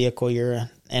what vehicle you're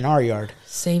in our yard.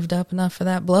 Saved up enough for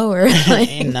that blower.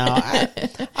 No,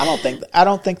 I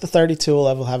don't think the 32 will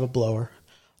ever have a blower.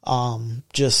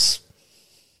 Just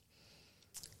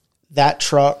that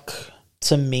truck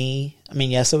to me, I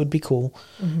mean, yes, it would be cool,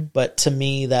 but to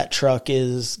me, that truck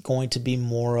is going to be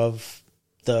more of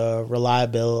the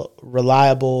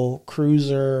reliable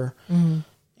cruiser.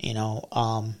 You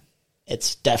know,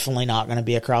 it's definitely not going to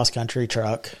be a cross country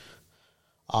truck.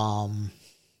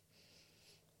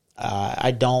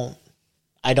 I don't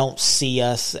see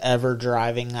us ever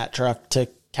driving that truck to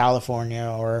California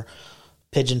or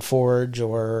Pigeon Forge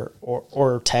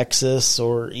or Texas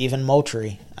or even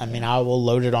Moultrie. I mean, I will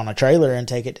load it on a trailer and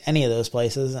take it to any of those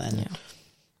places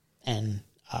and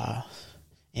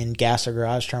in gas or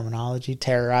garage terminology,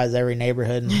 terrorize every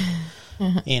neighborhood,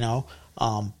 and, you know,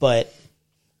 but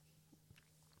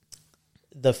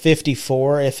the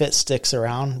 54, if it sticks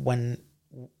around, when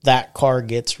that car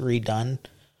gets redone,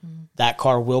 that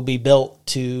car will be built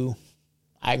to,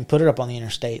 I can put it up on the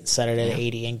interstate, set it at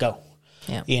 80 and go.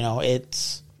 Yeah. You know,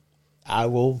 I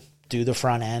will do the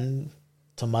front end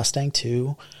to Mustang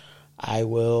 2.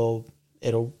 It'll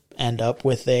end up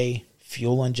with a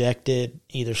fuel injected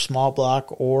either small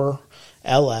block or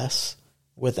LS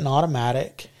with an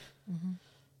automatic.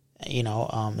 You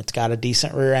know, it's got a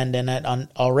decent rear end in it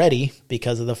already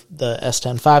because of the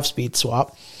S10 5-speed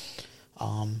swap.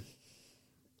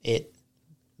 It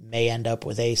may end up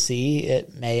with AC.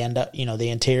 It may end up, you know, the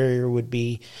interior would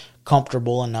be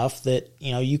comfortable enough that,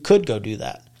 you know, you could go do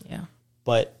that. Yeah.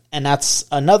 But, and that's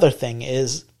another thing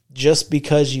is just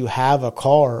because you have a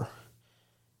car,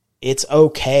 it's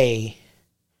okay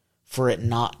for it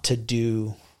not to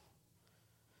do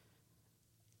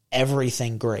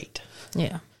everything great.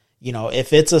 Yeah. You know,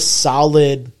 if it's a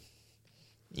solid,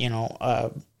 you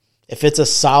know, if it's a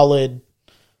solid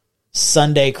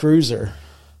Sunday cruiser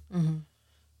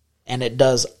and it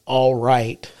does all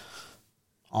right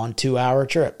on 2-hour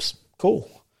trips, cool.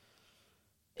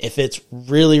 If it's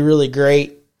really, really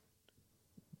great,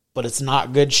 but it's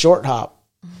not good short hop,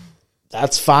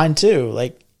 that's fine too.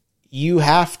 Like, you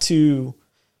have to,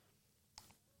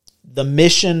 the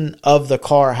mission of the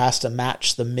car has to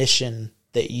match the mission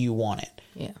that you want it.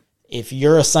 Yeah. If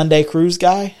you're a Sunday cruise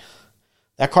guy,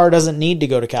 that car doesn't need to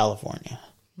go to California.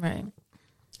 Right.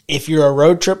 If you're a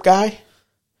road trip guy,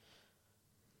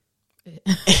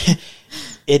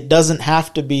 it doesn't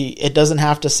have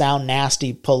to sound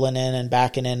nasty pulling in and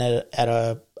backing in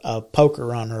at a poker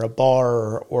run or a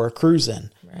bar or a cruise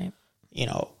in. Right. You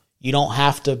know, you don't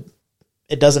have to,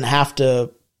 it doesn't have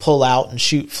to pull out and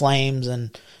shoot flames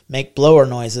and make blower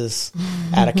noises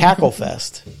at a cackle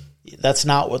fest. That's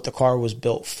not what the car was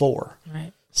built for.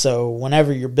 Right. So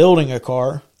whenever you're building a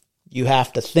car, you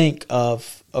have to think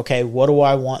of, okay, what do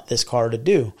I want this car to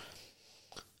do?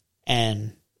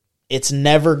 And it's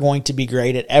never going to be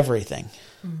great at everything.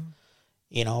 Mm-hmm.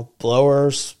 You know,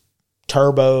 blowers,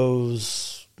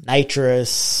 turbos,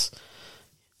 nitrous,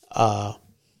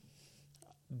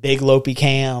 big lopey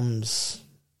cams,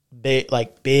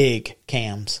 big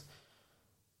cams.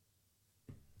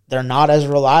 They're not as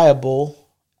reliable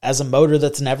as a motor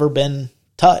that's never been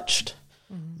touched.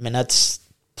 Mm-hmm. I mean, that's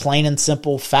plain and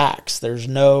simple facts. There's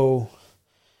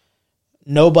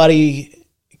nobody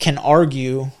can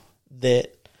argue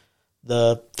that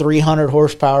the 300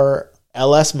 horsepower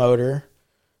LS motor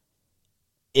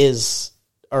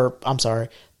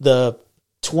the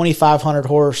 2,500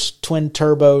 horse twin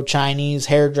turbo Chinese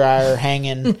hairdryer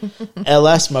hanging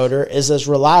LS motor is as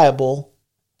reliable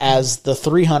as the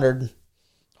 300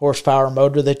 horsepower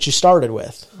motor that you started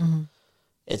with. Mm-hmm.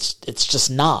 It's just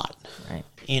not. Right.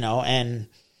 You know, and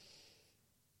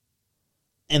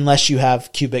unless you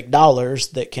have cubic dollars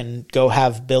that can go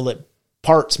have billet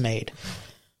parts made.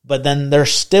 But then they're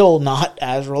still not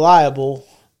as reliable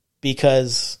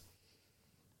because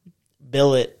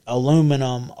billet,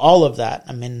 aluminum, all of that.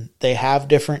 I mean, they have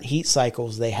different heat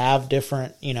cycles. They have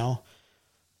different, you know.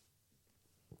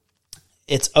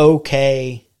 It's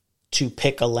okay to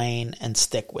pick a lane and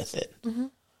stick with it. Mm-hmm.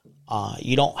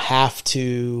 You don't have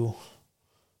to,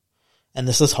 and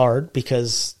this is hard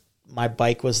because my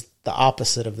bike was the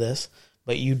opposite of this,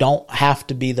 but you don't have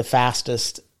to be the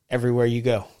fastest everywhere you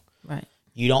go. Right.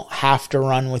 You don't have to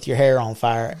run with your hair on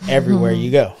fire everywhere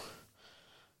you go.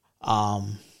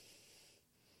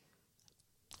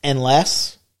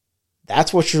 Unless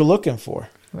that's what you're looking for.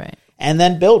 Right. And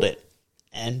then build it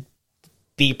and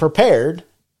be prepared.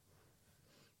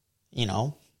 You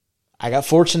know, I got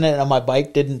fortunate and my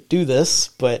bike didn't do this,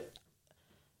 but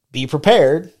be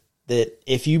prepared that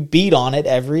if you beat on it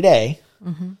every day,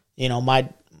 mm-hmm. you know,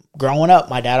 growing up,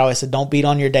 my dad always said, don't beat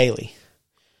on your daily.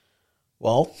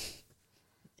 Well,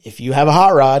 if you have a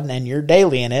hot rod and you're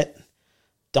daily in it,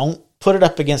 don't put it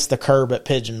up against the curb at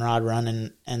Pigeon Rod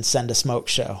Run and send a smoke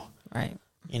show. Right.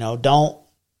 You know, don't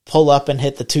pull up and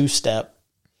hit the two-step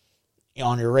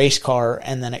on your race car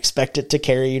and then expect it to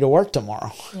carry you to work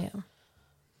tomorrow. Yeah.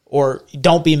 Or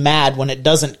don't be mad when it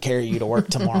doesn't carry you to work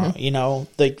tomorrow. You know,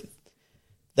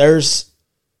 there's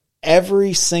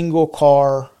every single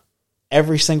car,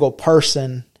 every single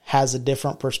person has a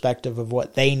different perspective of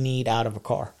what they need out of a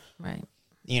car. Right.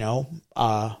 You know,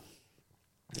 a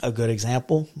good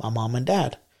example, my mom and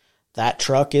dad. That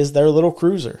truck is their little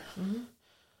cruiser. Mm-hmm.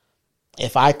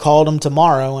 If I called them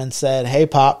tomorrow and said, hey,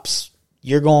 Pops,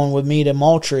 you're going with me to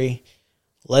Moultrie,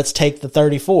 let's take the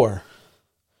 34.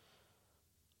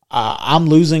 I'm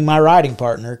losing my riding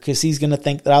partner because he's going to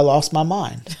think that I lost my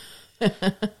mind.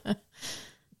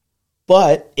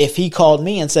 But if he called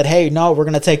me and said, hey, no, we're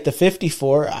going to take the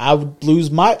 54, I would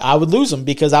lose him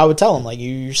because I would tell him, like,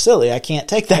 you're silly. I can't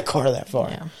take that car that far.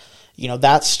 Yeah. You know,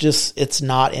 that's just, it's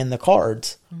not in the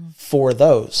cards for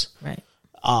those. Right.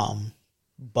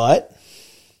 But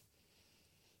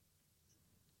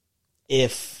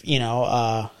if, you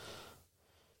know,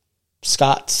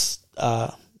 Scott,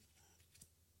 the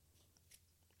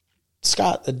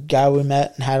guy we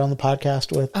met and had on the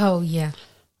podcast with. Oh, yeah.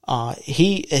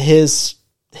 His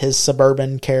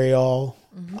Suburban Carryall,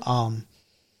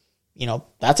 you know,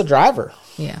 that's a driver.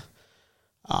 Yeah.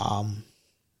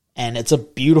 And it's a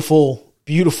beautiful,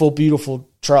 beautiful, beautiful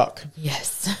truck.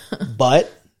 Yes.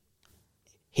 But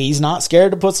he's not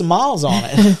scared to put some miles on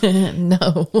it.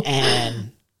 No.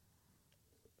 And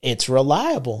it's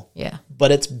reliable. Yeah.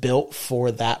 But it's built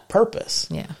for that purpose.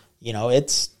 Yeah. You know,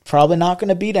 it's probably not going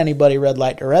to beat anybody red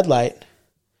light to red light.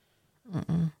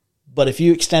 Mm-mm. But if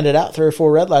you extend it out 3 or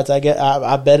 4 red lights,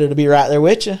 I bet it'll be right there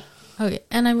with you. Okay.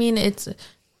 And I mean, it's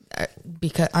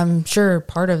because I'm sure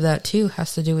part of that too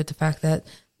has to do with the fact that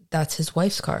that's his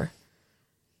wife's car.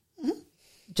 Mm-hmm.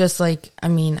 Just like, I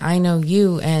mean, I know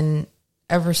you, and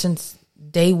ever since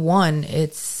day one,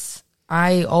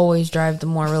 I always drive the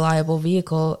more reliable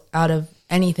vehicle out of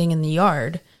anything in the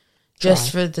yard.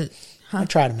 Just for the... I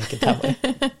try to make it that way.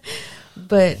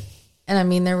 But, and I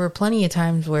mean, there were plenty of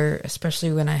times where,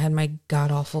 especially when I had my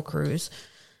god-awful cruise,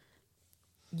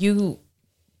 you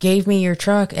gave me your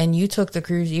truck and you took the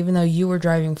cruise even though you were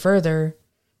driving further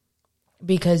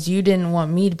because you didn't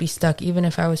want me to be stuck even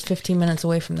if I was 15 minutes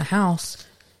away from the house.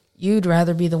 You'd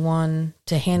rather be the one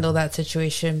to handle that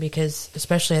situation because,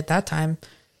 especially at that time,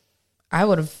 I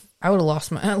would have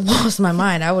lost my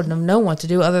mind. I wouldn't have known what to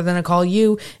do other than to call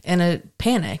you in a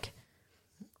panic.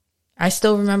 I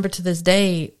still remember to this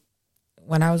day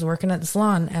when I was working at the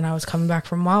salon and I was coming back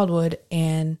from Wildwood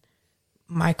and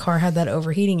my car had that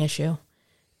overheating issue.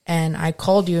 And I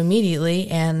called you immediately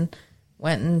and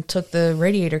went and took the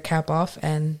radiator cap off,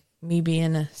 and me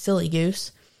being a silly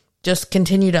goose, just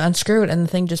continued to unscrew it, and the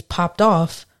thing just popped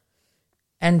off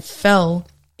and fell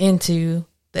into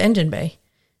the engine bay.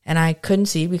 And I couldn't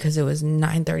see because it was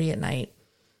 9:30 at night.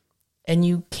 And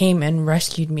you came and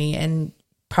rescued me, and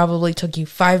probably took you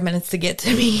 5 minutes to get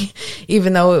to me,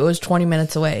 even though it was 20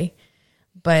 minutes away.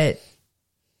 But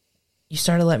you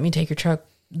started letting me take your truck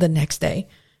the next day.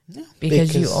 Yeah,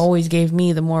 because you always gave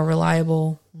me the more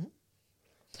reliable.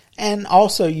 And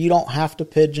also, you don't have to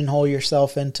pigeonhole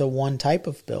yourself into one type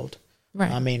of build. Right.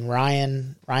 I mean,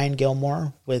 Ryan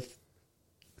Gilmore with,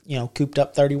 cooped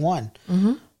up 31.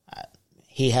 Mm-hmm.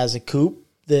 He has a coupe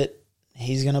that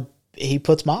he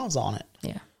puts miles on it.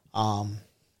 Yeah.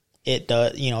 It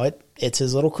does, it's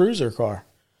his little cruiser car.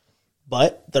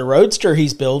 But the Roadster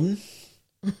he's building,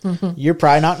 you're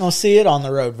probably not going to see it on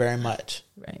the road very much.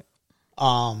 Right.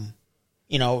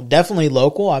 Definitely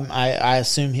local. I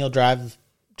assume he'll drive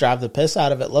the piss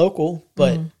out of it local,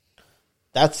 but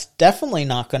that's definitely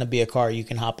not going to be a car you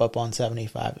can hop up on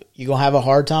 75. You're going to have a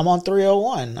hard time on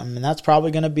 301. I mean, that's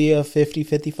probably going to be a 50,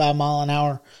 55 mile an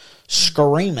hour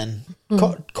screaming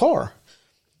car.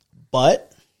 But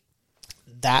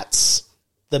that's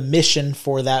the mission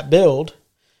for that build,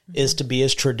 is to be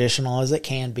as traditional as it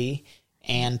can be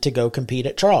and to go compete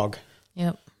at Trog.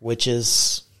 Yep. Which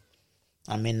is,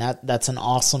 I mean, that's an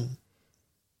awesome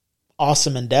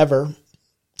endeavor,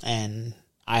 and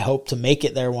I hope to make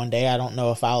it there one day. I don't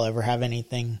know if I'll ever have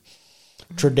anything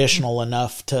traditional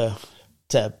enough to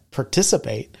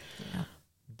participate,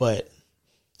 but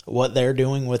what they're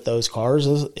doing with those cars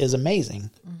is amazing.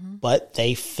 Mm-hmm. But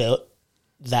they fit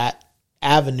that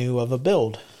avenue of a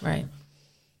build. Right.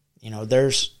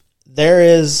 There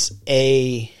is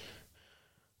a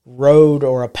road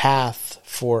or a path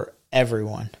for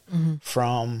everyone,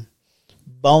 from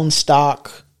bone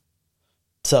stock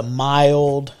to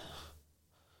mild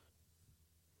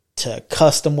to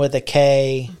custom with a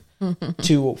K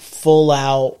to full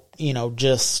out,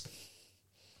 just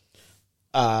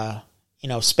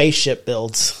spaceship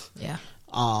builds. Yeah.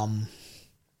 And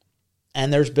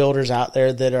there's builders out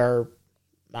there that are,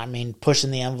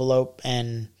 pushing the envelope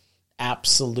and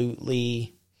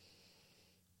absolutely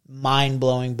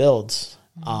mind-blowing builds.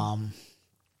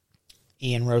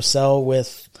 Ian Rossell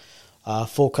with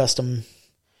full custom,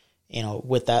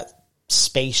 with that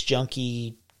Space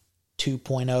Junkie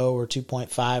 2.0 or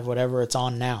 2.5, whatever it's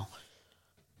on now.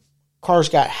 Car's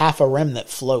got half a rim that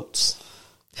floats.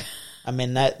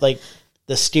 That, like,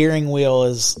 the steering wheel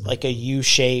is like a U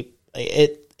shape.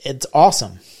 It's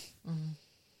awesome. Mm-hmm.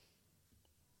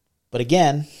 But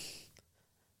again,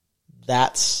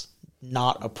 that's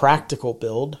not a practical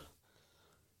build.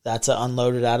 That's an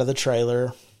unloaded out of the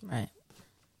trailer. Right.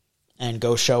 And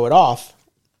go show it off.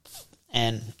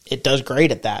 And it does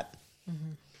great at that.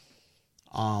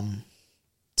 Mm-hmm.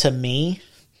 To me,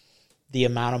 the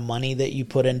amount of money that you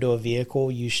put into a vehicle,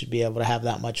 you should be able to have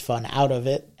that much fun out of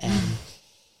it. And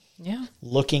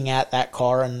looking at that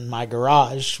car in my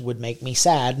garage would make me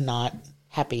sad, not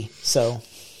happy. So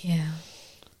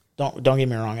don't get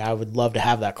me wrong, I would love to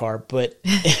have that car, but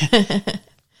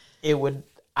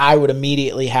I would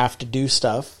immediately have to do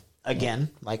stuff again,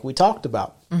 like we talked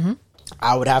about. Mm-hmm.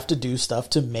 I would have to do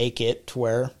stuff to make it to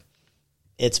where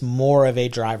it's more of a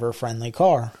driver-friendly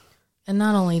car. And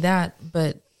not only that,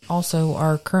 but also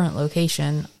our current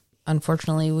location,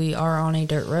 unfortunately, we are on a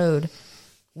dirt road.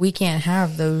 We can't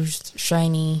have those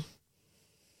shiny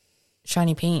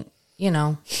paint,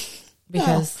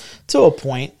 because... to a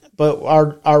point, but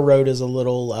our road is a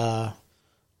little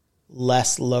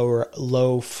less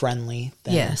low friendly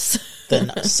than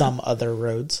some other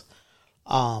roads.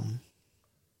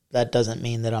 That doesn't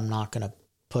mean that I'm not going to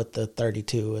put the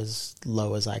 32 as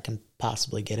low as I can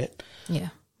possibly get it. Yeah.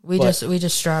 We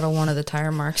just straddle one of the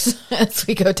tire marks as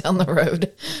we go down the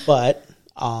road. But,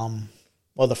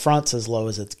 the front's as low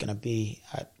as it's going to be,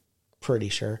 I'm pretty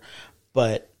sure.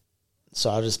 But So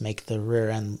I'll just make the rear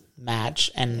end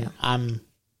match, and I'm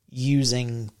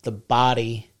using the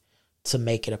body to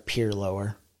make it appear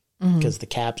lower because the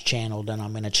cab's channeled, and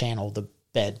I'm going to channel the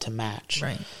bed to match.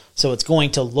 Right. So it's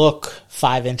going to look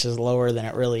 5 inches lower than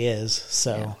it really is.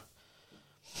 So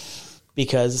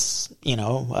because, you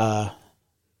know,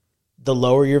 the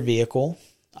lower your vehicle,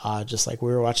 just like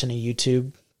we were watching a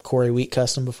YouTube Corey Wheat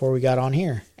custom before we got on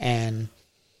here, and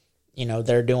you know,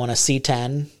 they're doing a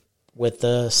C10 with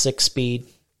the 6-speed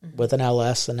with an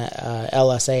LS and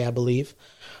LSA, I believe.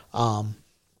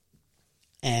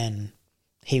 And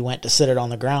he went to sit it on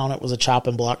the ground. It was a chop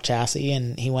and block chassis,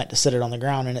 and he went to sit it on the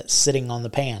ground, and it's sitting on the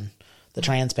pan, the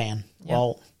trans pan. Yep.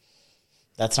 Well,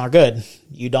 that's not good.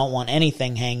 You don't want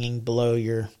anything hanging below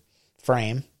your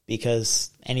frame,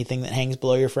 because anything that hangs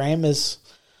below your frame is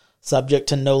subject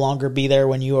to no longer be there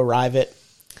when you arrive at.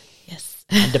 Yes.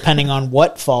 And depending on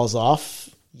what falls off,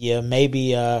 you may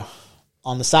be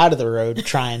on the side of the road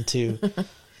trying to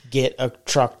get a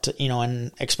truck to, you know,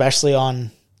 and especially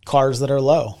on cars that are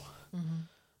low.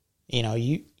 You know,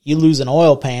 you lose an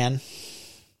oil pan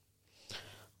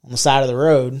on the side of the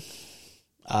road,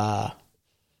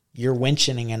 you're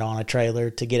winching it on a trailer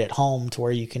to get it home to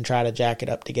where you can try to jack it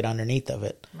up to get underneath of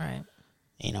it. Right.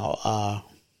 You know,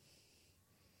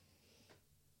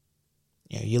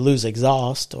 you lose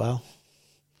exhaust. Well,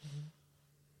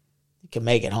 you can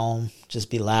make it home, just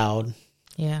be loud.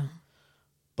 Yeah.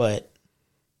 But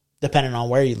depending on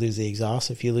where you lose the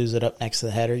exhaust, if you lose it up next to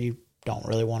the header, you don't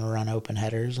really want to run open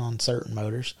headers on certain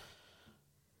motors,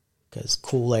 because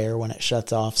cool air, when it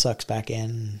shuts off, sucks back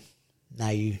in. Now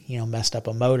you messed up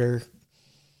a motor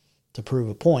to prove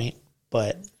a point.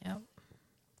 But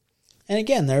and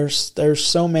again, there's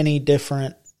so many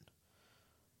different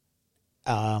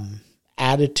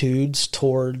attitudes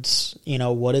towards, you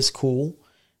know, what is cool.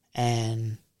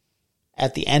 And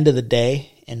at the end of the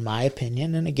day, in my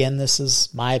opinion, and again, this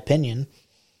is my opinion,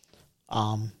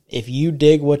 if you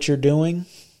dig what you're doing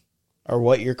or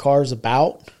what your car's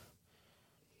about,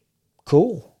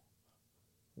 cool.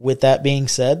 With that being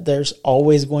said, there's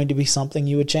always going to be something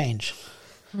you would change.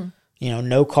 You know,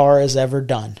 no car is ever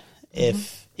done.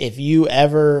 If you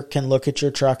ever can look at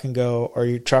your truck and go, or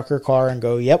your truck or car and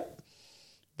go, yep,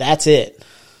 that's it.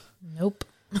 Nope.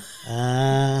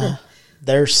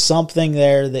 There's something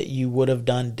there that you would have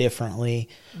done differently,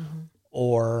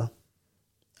 or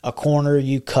a corner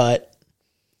you cut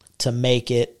to make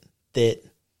it that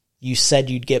you said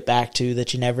you'd get back to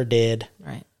that you never did.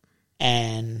 Right.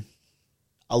 And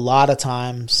a lot of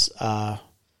times,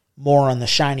 more on the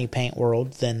shiny paint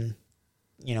world than,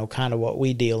 you know, kind of what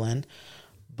we deal in.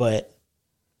 But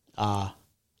I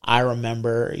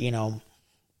remember, you know,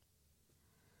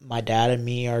 my dad and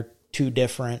me are two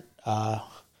different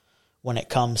when it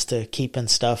comes to keeping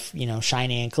stuff, you know,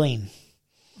 shiny and clean.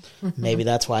 Maybe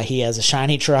that's why he has a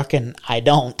shiny truck and I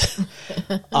don't.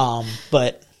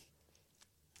 But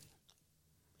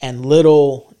and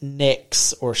little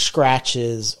nicks or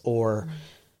scratches or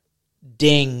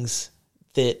dings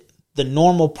that the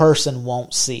normal person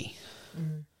won't see.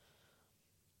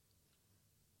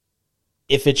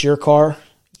 If it's your car,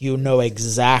 you know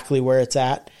exactly where it's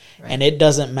at. Right. And it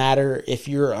doesn't matter if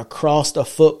you're across a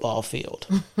football field.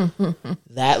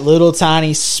 That little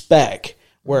tiny speck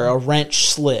where a wrench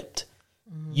slipped,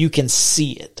 you can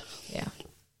see it. Yeah.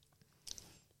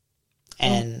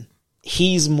 And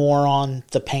he's more on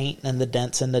the paint and the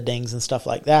dents and the dings and stuff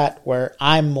like that, where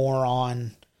I'm more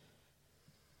on,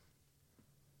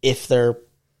 if they're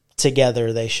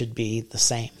together, they should be the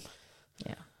same.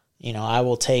 Yeah. You know, I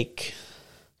will take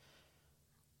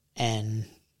and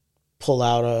pull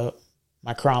out a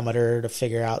micrometer to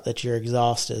figure out that your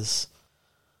exhaust is,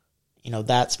 you know,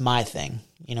 that's my thing.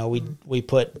 You know, we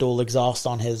put dual exhaust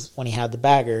on his when he had the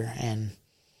bagger, and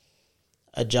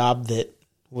a job that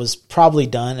was probably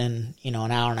done in, you know,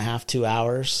 an hour and a half, 2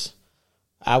 hours.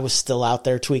 I was still out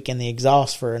there tweaking the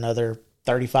exhaust for another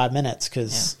 35 minutes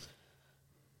because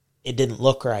it didn't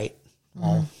look right.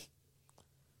 Well,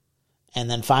 and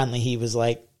then finally he was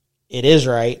like, it is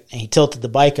right. And he tilted the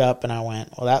bike up, and I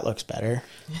went, well, that looks better.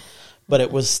 But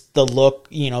it was the look,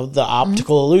 you know, the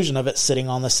optical illusion of it sitting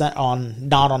on the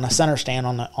not on the center stand,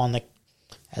 on the,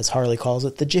 as Harley calls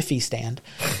it, the Jiffy stand,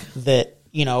 that,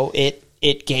 you know,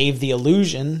 it gave the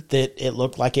illusion that it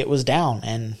looked like it was down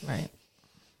and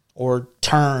or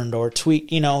turned or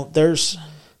tweaked. You know, there's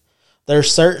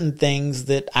certain things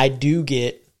that I do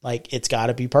get, like, it's got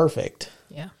to be perfect.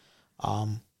 Yeah.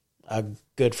 A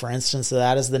good for instance of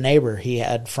that is the neighbor. He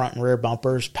had front and rear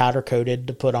bumpers powder coated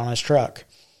to put on his truck.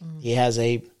 He has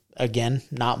again,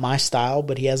 not my style,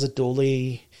 but he has a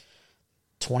dually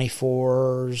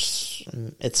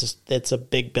 24s. It's a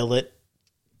big billet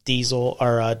diesel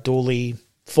or a dually,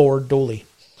 Ford dually.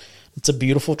 It's a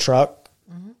beautiful truck.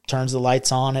 Turns the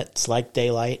lights on. It's like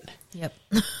daylight. Yep.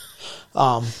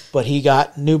 But he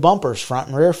got new bumpers, front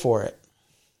and rear for it.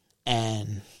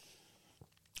 And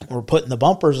we're putting the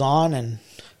bumpers on, and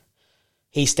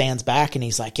he stands back and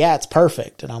he's like, yeah, it's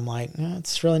perfect. And I'm like, no,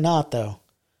 it's really not, though.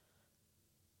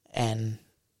 And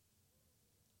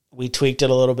we tweaked it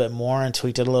a little bit more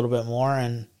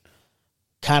and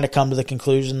kind of come to the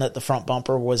conclusion that the front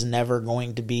bumper was never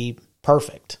going to be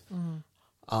perfect.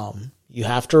 You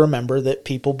have to remember that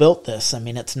people built this. I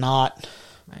mean, it's not,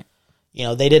 right.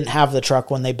 They didn't have the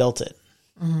truck when they built it.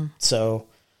 So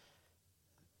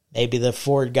maybe the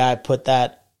Ford guy put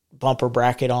that bumper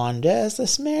bracket on just a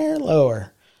smear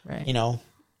lower, right.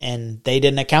 And they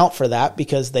didn't account for that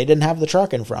because they didn't have the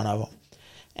truck in front of them.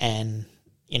 And,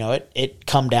 it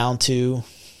come down to,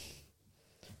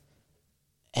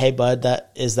 hey, bud,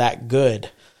 is that good?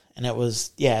 And it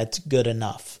was, yeah, it's good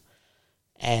enough.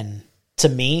 And to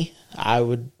me, I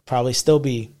would probably still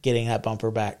be getting that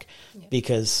bumper back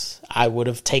because I would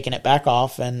have taken it back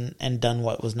off and done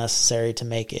what was necessary to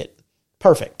make it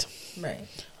perfect. Right.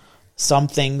 Some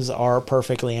things are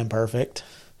perfectly imperfect,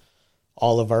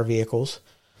 all of our vehicles.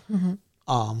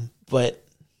 But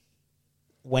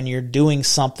when you're doing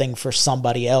something for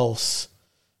somebody else,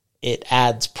 it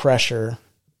adds pressure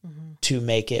to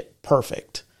make it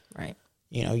perfect. Right.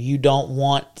 You don't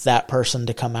want that person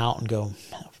to come out and go,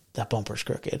 that bumper's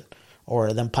crooked,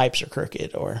 or them pipes are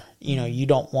crooked, or, you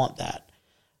don't want that.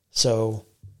 So,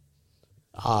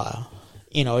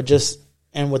 it just,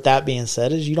 and with that being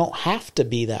said, is you don't have to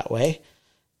be that way.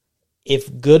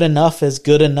 If good enough is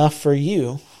good enough for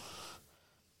you,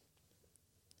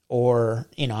 or,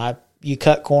 you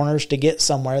cut corners to get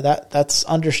somewhere, that's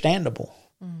understandable.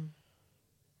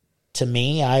 To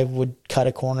me, I would cut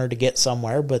a corner to get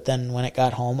somewhere, but then when it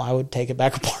got home, I would take it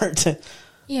back apart to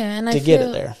get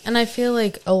it there. And I feel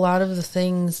like a lot of the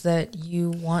things that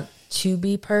you want to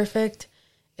be perfect,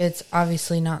 it's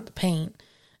obviously not the paint.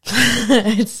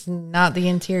 It's not the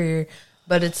interior,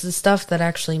 but it's the stuff that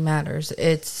actually matters.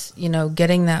 It's,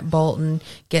 getting that bolt and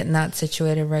getting that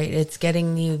situated right. It's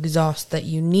getting the exhaust that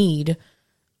you need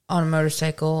on a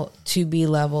motorcycle to be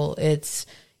level. It's,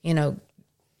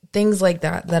 things like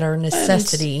that are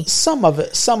necessity. Some of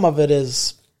it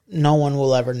is no one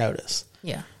will ever notice.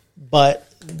 Yeah. But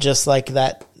just like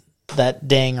that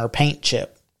ding or paint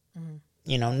chip,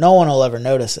 no one will ever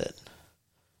notice it,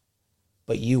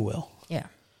 but you will. Yeah.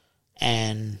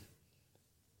 And,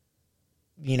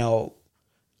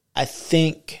 I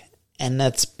think, and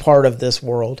that's part of this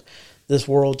world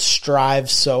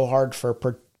strives so hard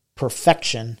for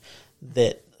perfection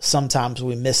that sometimes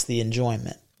we miss the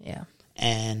enjoyment. Yeah.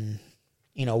 And,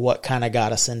 what kind of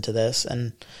got us into this.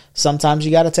 And sometimes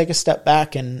you got to take a step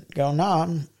back and go, no,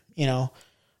 I'm,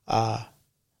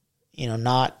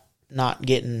 not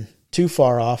getting too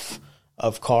far off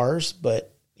of cars,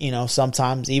 but,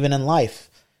 sometimes even in life,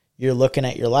 you're looking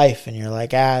at your life and you're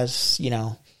like, it's,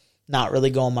 not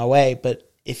really going my way.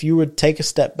 But if you would take a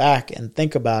step back and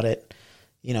think about it,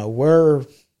 we're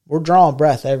drawing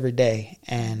breath every day,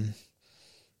 and,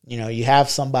 you have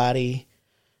somebody,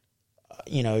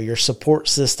 your support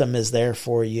system is there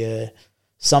for you.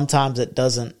 Sometimes it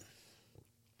doesn't,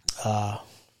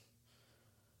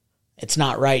 it's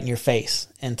not right in your face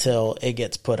until it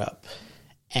gets put up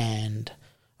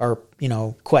or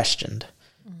questioned.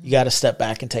 You got to step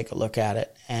back and take a look at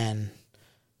it. And,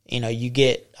 you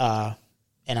get,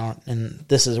 and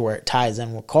this is where it ties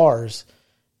in with cars,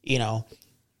 the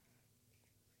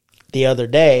other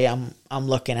day I'm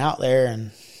looking out there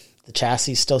and the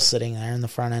chassis is still sitting there, and the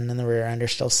front end and the rear end are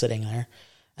still sitting there,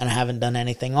 and I haven't done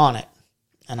anything on it.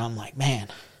 And I'm like, man,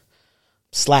 I'm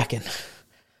slacking.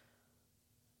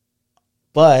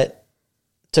 But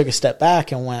took a step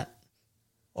back and went,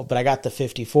 well, but I got the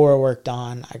 54 work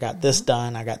done. I got this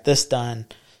done. I got this done.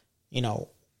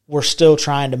 We're still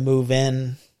trying to move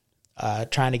in,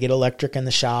 trying to get electric in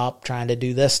the shop, trying to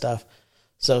do this stuff.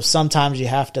 So sometimes you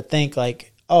have to think like,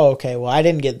 oh, okay, well, I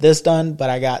didn't get this done, but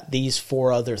I got these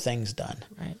 4 other things done.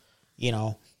 Right.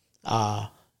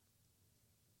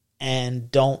 And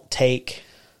don't take,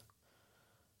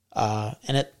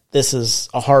 this is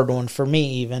a hard one for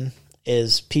me even,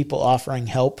 is people offering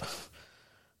help.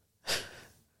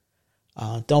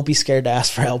 Don't be scared to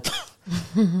ask for help.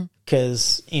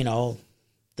 Because,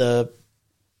 the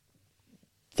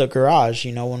garage,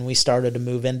 when we started to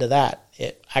move into that,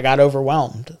 I got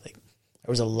overwhelmed. Like,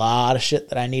 there was a lot of shit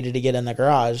that I needed to get in the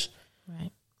garage.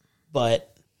 Right.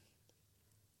 But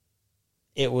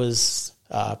it was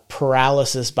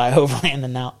paralysis by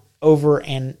over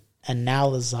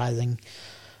analyzing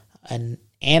and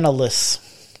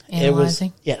analysis. Analyzing?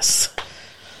 It was, yes.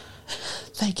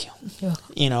 Thank you. Yeah.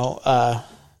 You know,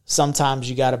 sometimes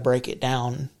you got to break it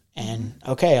down and,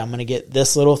 okay, I'm going to get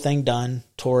this little thing done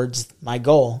towards my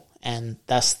goal. And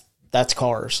that's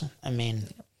cars. I mean,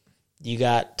 you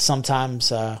got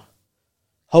sometimes,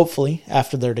 hopefully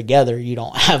after they're together, you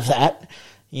don't have that.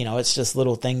 You know, it's just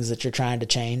little things that you're trying to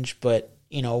change. But,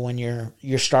 you know, when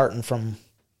you're starting from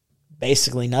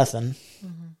basically nothing,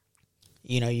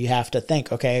 you know, you have to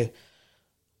think, okay,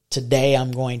 today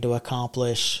I'm going to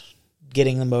accomplish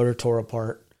getting the motor tore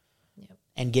apart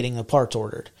and getting the parts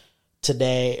ordered.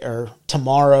 Today or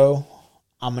tomorrow,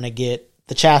 I'm going to get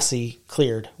the chassis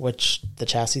cleared, which the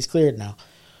chassis is cleared now.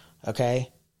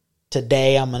 Okay.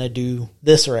 Today I'm going to do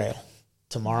this rail.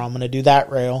 Tomorrow I'm going to do that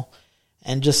rail.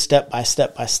 And just step by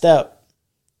step by step,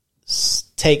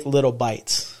 take little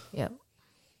bites. Yep.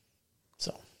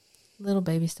 So. Little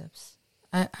baby steps.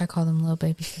 I call them little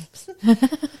baby steps.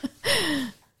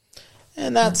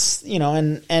 And that's, you know,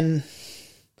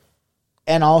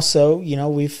 and also, you know,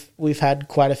 we've had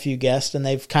quite a few guests and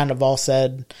they've kind of all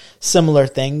said similar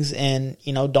things, and,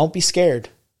 you know, don't be scared.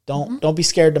 Don't be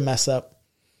scared to mess up.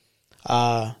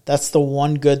 That's the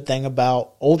one good thing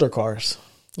about older cars.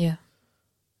 Yeah.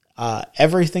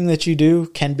 Everything that you do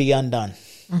can be undone.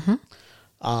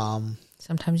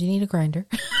 Sometimes you need a grinder.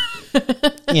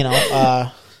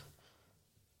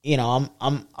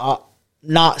 I'm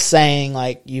not saying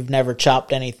like you've never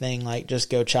chopped anything, like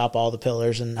just go chop all the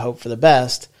pillars and hope for the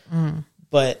best.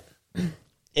 But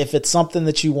if it's something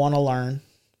that you want to learn,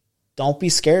 don't be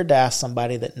scared to ask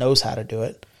somebody that knows how to do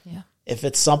it. Yeah. If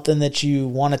it's something that you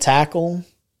want to tackle,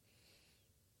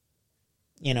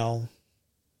 you know,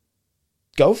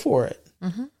 go for it.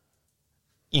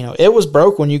 You know, it was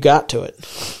broke when you got to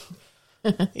it.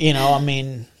 You know, I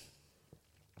mean,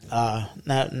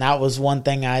 that was one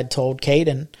thing I had told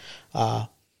Caden.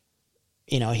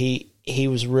 You know, he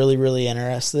was really, really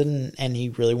interested and he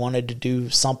really wanted to do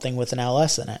something with an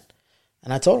LS in it.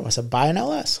 And I told him, I said, buy an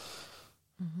LS.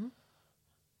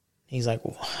 He's like,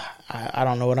 well, I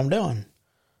don't know what I'm doing.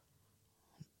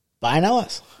 Buy an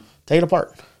LS. Take it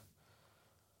apart.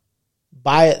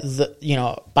 Buy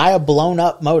a blown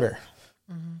up motor.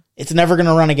 It's never going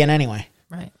to run again anyway.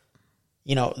 Right.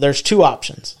 You know, there's two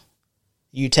options.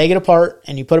 You take it apart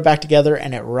and you put it back together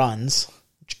and it runs.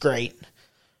 It's great.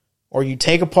 Or you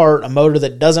take apart a motor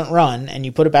that doesn't run and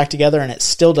you put it back together and it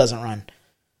still doesn't run.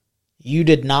 You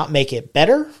did not make it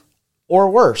better or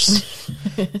worse.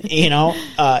 You know,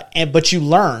 but you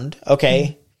learned,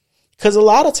 okay? Because a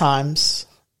lot of times,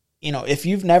 you know, if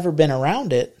you've never been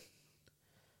around it,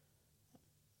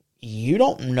 you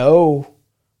don't know,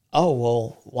 oh,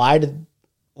 well, why did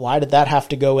that have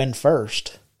to go in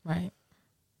first? Right.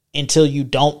 Until you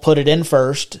don't put it in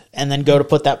first and then go to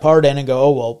put that part in and go,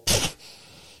 oh, well,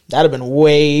 that'd have been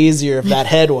way easier if that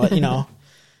head was, you know.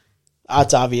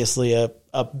 That's obviously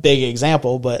a big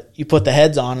example, but you put the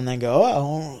heads on and then go,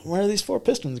 oh, where do these 4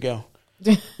 pistons go?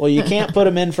 Well, you can't put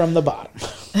them in from the bottom.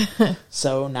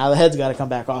 So now the head's got to come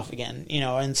back off again, you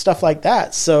know, and stuff like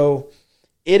that. So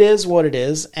it is what it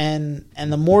is. And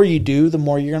the more you do, the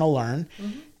more you're going to learn.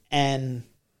 And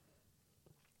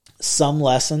some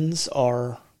lessons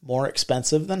are more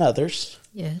expensive than others.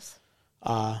 Yes.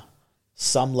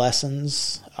 Some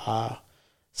lessons,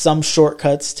 some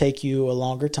shortcuts take you a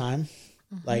longer time,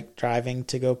 like driving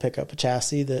to go pick up a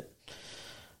chassis that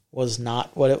was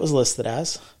not what it was listed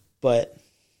as, but,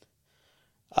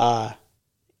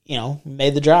 you know,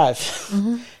 made the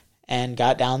drive and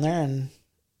got down there and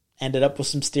ended up with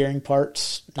some steering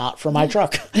parts, not for my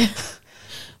truck.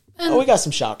 Oh, we got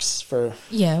some shocks for.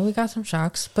 Yeah, we got some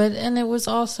shocks, and it was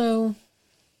also,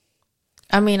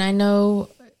 I mean, I know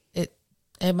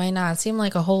it might not seem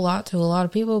like a whole lot to a lot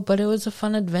of people, but it was a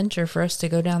fun adventure for us to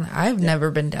go down there. I've never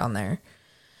been down there.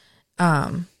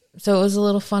 So it was a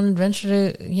little fun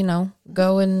adventure to, you know,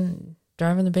 go and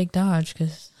drive in the big Dodge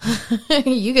because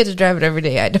you get to drive it every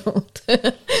day. I don't.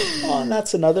 Well, and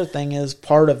that's another thing is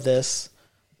part of this,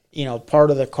 you know, part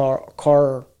of the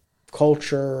car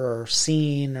culture or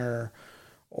scene or,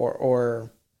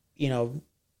 you know,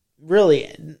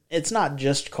 really it's not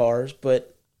just cars,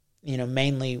 but, you know,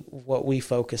 mainly what we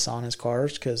focus on is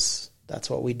cars because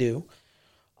that's what we do.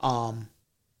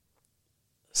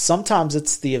 Sometimes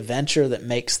it's the adventure that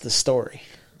makes the story.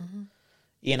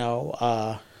 You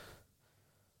know,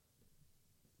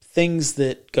 things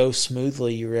that go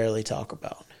smoothly you rarely talk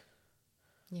about.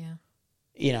 Yeah.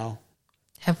 You know.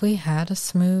 Have we had a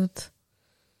smooth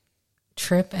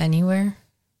trip anywhere?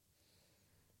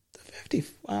 The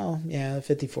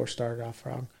 54 started off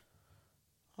wrong.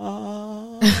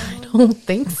 I don't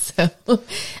think so.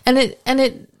 And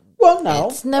it Well, no.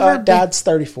 It's never Dad's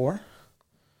 34.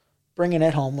 Bringing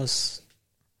it home was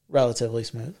relatively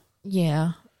smooth.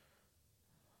 Yeah.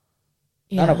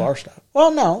 None of our stuff.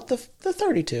 Well, no, the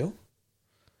 32.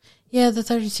 Yeah, the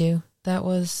 32. That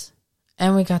was,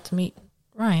 and we got to meet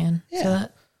Ryan. Yeah, so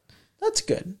that's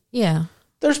good. Yeah.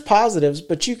 There's positives,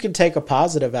 but you can take a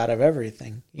positive out of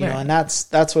everything, you know, and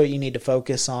that's what you need to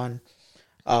focus on.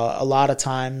 A lot of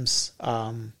times,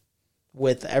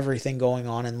 with everything going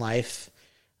on in life,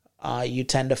 you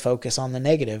tend to focus on the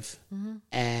negative,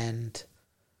 and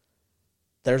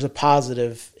there's a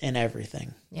positive in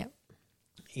everything. Yep.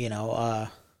 You know, I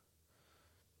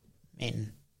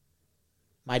mean,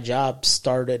 my job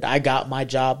started, I got my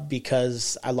job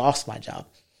because I lost my job,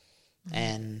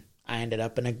 and I ended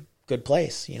up in a good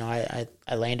place. You know,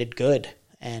 I landed good,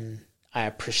 and I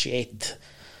appreciate,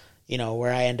 you know,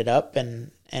 where I ended up,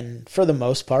 and for the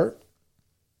most part,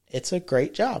 it's a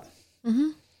great job.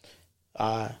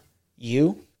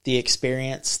 The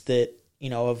experience that, you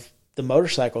know, of the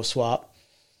motorcycle swap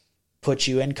put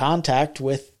you in contact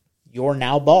with your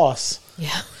now boss.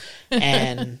 Yeah.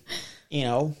 And, you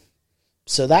know,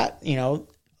 so that, you know,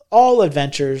 all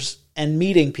adventures and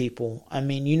meeting people. I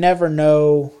mean, you never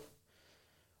know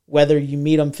whether you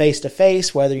meet them face to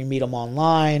face, whether you meet them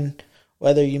online,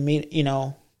 whether you meet,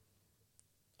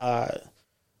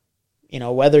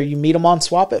 whether you meet them on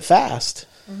Swap It Fast.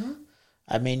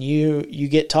 I mean, you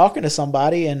get talking to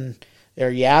somebody or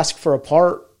you ask for a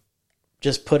part,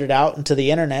 just put it out into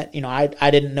the internet. You know,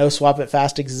 I didn't know Swap It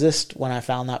Fast exist when I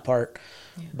found that part,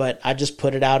 but I just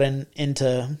put it out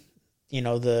into, you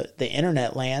know, the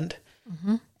internet land.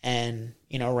 And,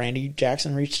 you know, Randy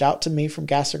Jackson reached out to me from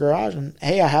Gas the Garage and,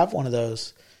 hey, I have one of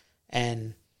those.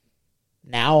 And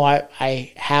now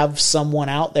I have someone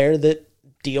out there that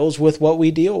deals with what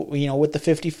we deal, you know, with the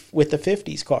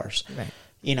 50s cars. Right.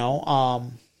 You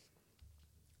know,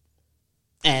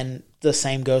 and the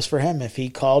same goes for him. If he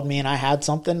called me and I had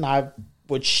something, I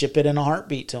would ship it in a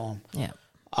heartbeat to him. Yeah.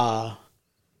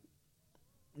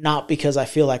 Not because I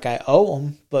feel like I owe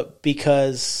him, but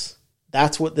because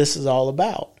that's what this is all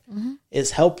about, is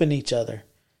helping each other.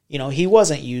 You know, he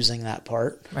wasn't using that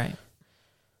part. Right.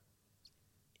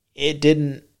 It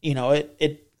didn't, you know,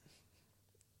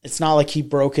 it's not like he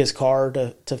broke his car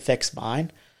to fix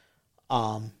mine.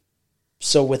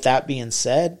 So with that being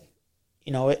said,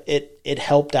 you know, it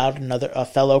helped out a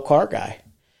fellow car guy,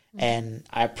 and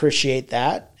I appreciate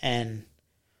that. And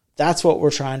that's what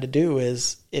we're trying to do,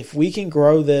 is if we can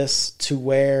grow this to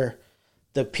where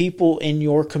the people in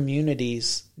your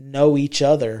communities know each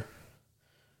other,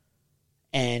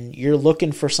 and you're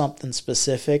looking for something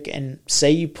specific, and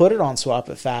say you put it on Swap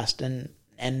It Fast and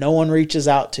no one reaches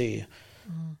out to you,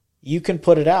 you can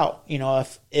put it out. You know,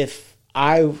 if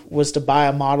I was to buy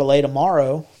a Model A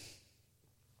tomorrow,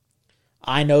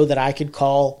 I know that I could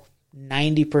call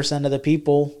 90% of the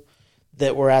people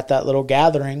that were at that little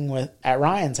gathering at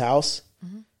Ryan's house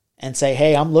and say,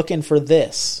 hey, I'm looking for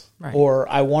this, or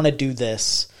I want to do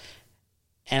this.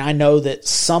 And I know that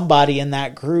somebody in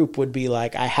that group would be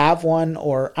like, I have one,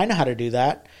 or I know how to do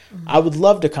that. I would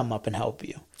love to come up and help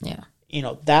you. Yeah. You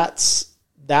know, that's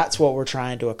what we're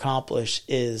trying to accomplish,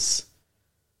 is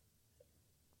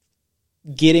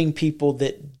getting people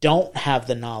that don't have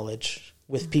the knowledge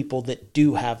with people that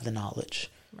do have the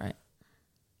knowledge. Right.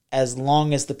 As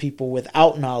long as the people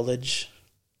without knowledge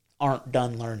aren't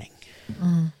done learning.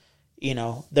 You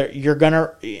know, you're going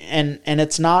to, and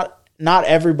it's not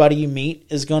everybody you meet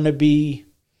is going to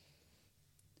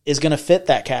fit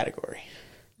that category.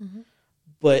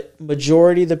 But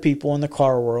majority of the people in the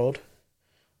car world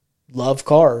love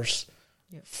cars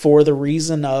for the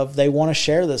reason of they want to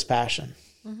share this passion.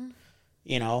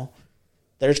 You know,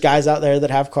 there's guys out there that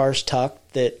have cars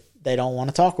tucked that they don't want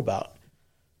to talk about.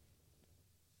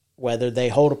 Whether they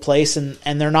hold a place and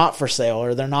they're not for sale,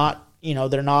 or they're not, you know,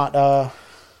 they're not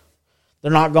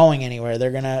going anywhere.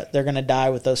 They're gonna die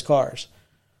with those cars.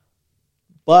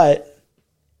 But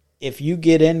if you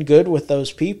get in good with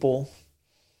those people,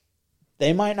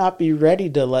 they might not be ready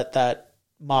to let that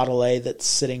Model A that's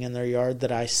sitting in their yard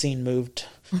that I seen moved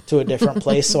to a different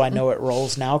place, so I know it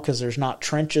rolls now because there's not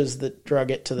trenches that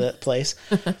drug it to that place.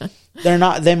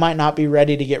 They might not be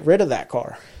ready to get rid of that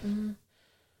car.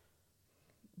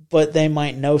 But they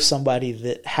might know somebody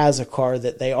that has a car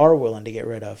that they are willing to get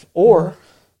rid of. Or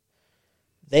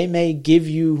they may give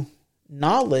you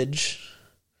knowledge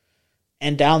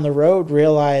and down the road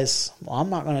realize, well, I'm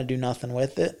not going to do nothing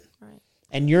with it. Right.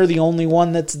 And you're the only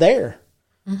one that's there.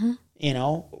 You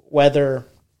know, whether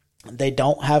they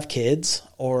don't have kids,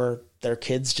 or their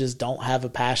kids just don't have a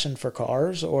passion for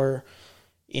cars, or,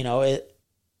 you know,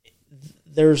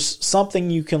 there's something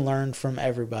you can learn from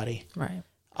everybody. Right.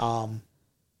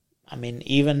 I mean,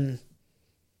 even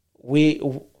we,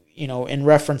 in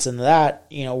reference to that,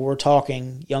 we're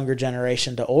talking younger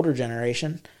generation to older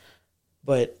generation,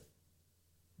 but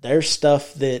there's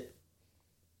stuff that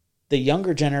the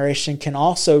younger generation can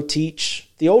also teach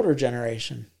the older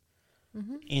generation.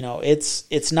 Mm-hmm.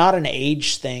 It's not an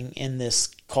age thing in this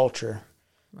culture.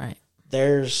 Right.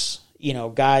 There's,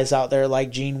 guys out there like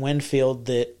Gene Winfield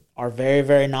that are very,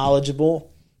 very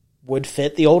knowledgeable, would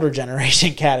fit the older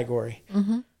generation category.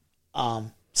 Mm-hmm.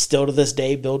 Still to this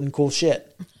day, building cool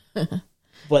shit.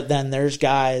 But then there's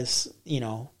guys,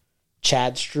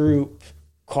 Chad Stroop,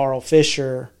 Carl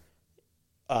Fisher,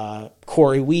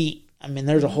 Corey Wheat. I mean,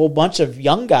 there's a whole bunch of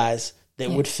young guys that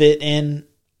would fit in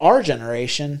our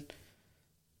generation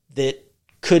that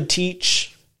could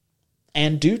teach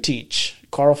and do teach.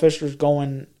 Carl Fisher's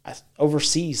going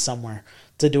overseas somewhere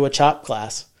to do a chop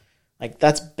class. Like,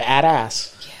 that's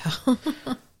badass.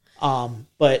 Yeah.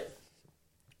 But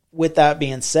with that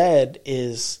being said,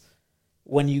 is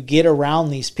when you get around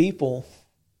these people,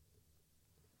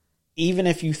 even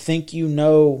if you think you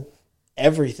know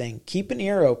everything, keep an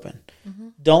ear open. Mm-hmm.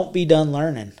 Don't be done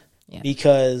learning,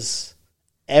 because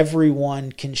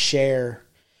everyone can share.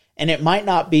 And it might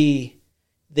not be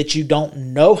that you don't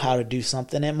know how to do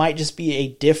something. It might just be a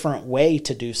different way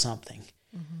to do something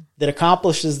that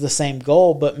accomplishes the same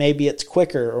goal, but maybe it's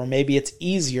quicker, or maybe it's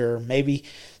easier. Maybe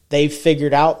they've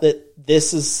figured out that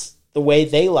this is the way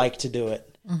they like to do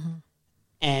it. Mm-hmm.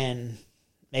 And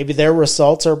maybe their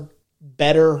results are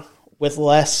better with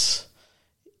less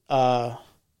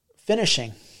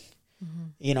finishing.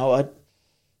 Mm-hmm.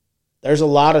 There's a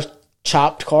lot of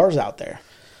chopped cars out there.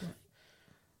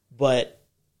 But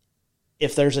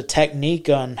if there's a technique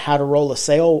on how to roll a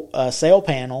sail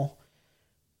panel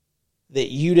that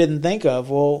you didn't think of,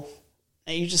 well,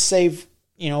 you just save,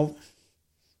 10,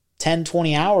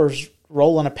 20 hours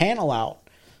rolling a panel out.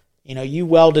 You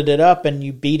welded it up and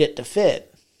you beat it to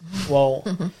fit.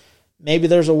 Well, maybe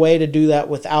there's a way to do that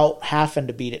without having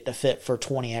to beat it to fit for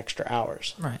 20 extra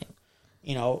hours. Right.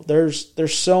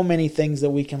 There's so many things that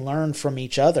we can learn from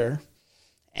each other,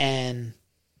 and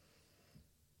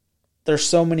there's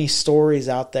so many stories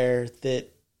out there that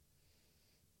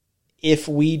if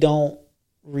we don't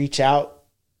reach out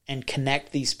and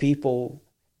connect these people,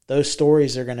 those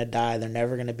stories are going to die. They're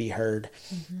never going to be heard.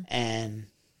 Mm-hmm. And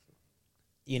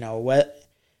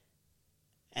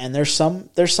and there's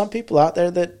some people out there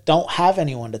that don't have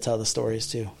anyone to tell the stories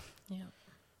to. Yeah.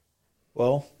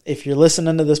 Well, if you're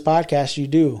listening to this podcast, you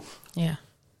do. Yeah.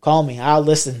 Call me. I'll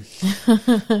listen.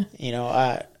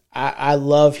 I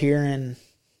love hearing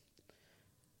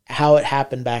how it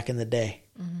happened back in the day.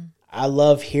 Mm-hmm. I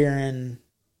love hearing,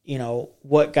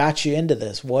 what got you into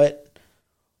this? What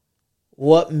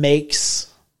makes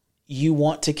you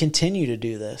want to continue to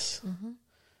do this? Mm-hmm.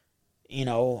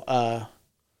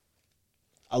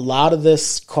 A lot of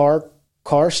this car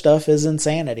stuff is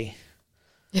insanity.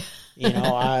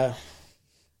 I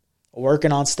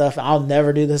working on stuff. I'll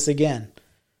never do this again.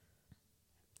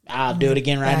 I'll do it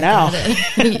again right now.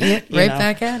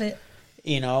 Back at it.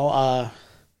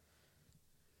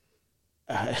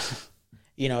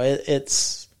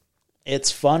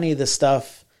 It's funny, the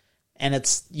stuff,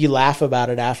 and you laugh about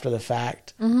it after the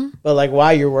fact. Mm-hmm. But like,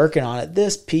 while you're working on it,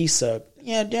 this piece of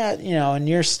and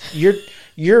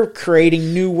you're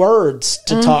creating new words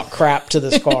to talk crap to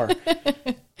this car.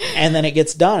 And then it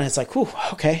gets done. And it's like, whew,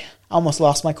 okay. I almost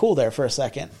lost my cool there for a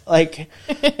second. Like,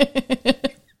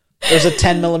 there's a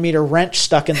 10 millimeter wrench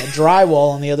stuck in the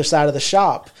drywall on the other side of the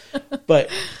shop.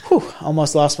 But, whew,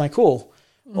 almost lost my cool.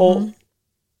 Mm-hmm. Well,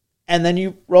 and then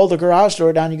you roll the garage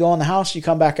door down, you go in the house, you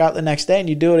come back out the next day and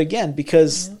you do it again,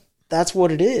 because that's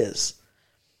what it is.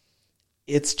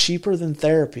 It's cheaper than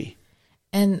therapy.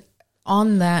 And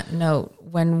on that note,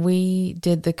 when we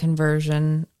did the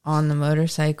conversion on the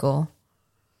motorcycle,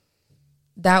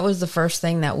 that was the first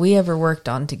thing that we ever worked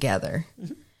on together.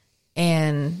 Mm-hmm.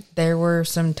 And there were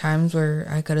some times where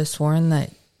I could have sworn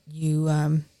that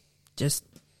you just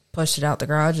pushed it out the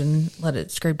garage and let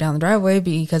it scrape down the driveway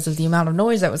because of the amount of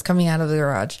noise that was coming out of the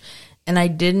garage. And I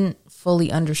didn't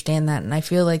fully understand that. And I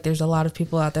feel like there's a lot of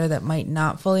people out there that might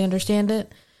not fully understand it.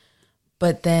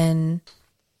 But then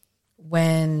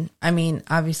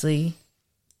obviously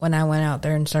when I went out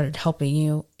there and started helping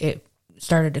you, it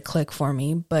started to click for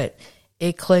me. But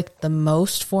it clicked the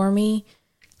most for me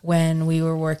when we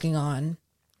were working on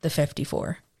the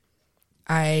 54.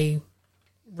 I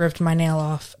ripped my nail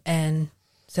off and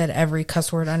said every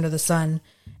cuss word under the sun,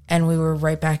 and we were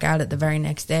right back at it the very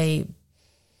next day.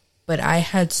 But I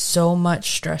had so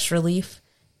much stress relief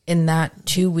in that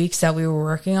 2 weeks that we were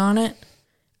working on it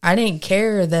I didn't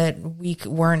care that we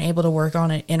weren't able to work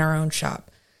on it in our own shop.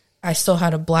 I still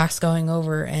had a blast going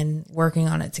over and working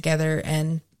on it together,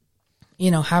 and,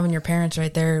 you know, having your parents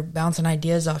right there bouncing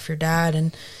ideas off your dad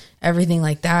and everything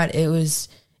like that.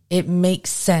 It makes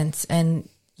sense, and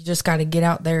you just got to get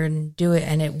out there and do it,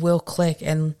 and it will click.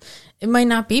 And it might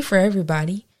not be for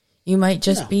everybody. You might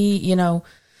just be, you know,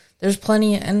 there's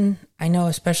plenty, and I know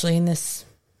especially in this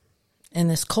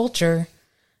culture,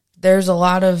 there's a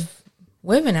lot of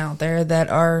women out there that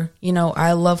are, you know,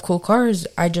 I love cool cars,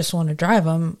 I just want to drive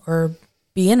them or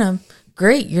be in them.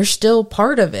 Great, you're still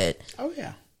part of it. Oh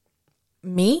yeah.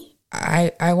 Me,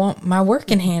 I want my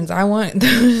working hands. I want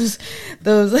those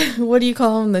what do you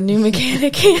call them, the new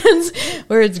mechanic hands,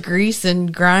 where it's grease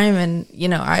and grime, and, you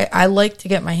know, I like to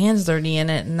get my hands dirty in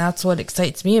it, and that's what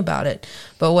excites me about it.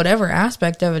 But whatever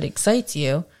aspect of it excites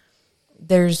you,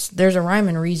 there's a rhyme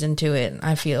and reason to it,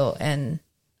 I feel. And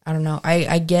I don't know.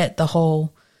 I get the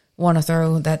whole want to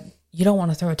throw that. You don't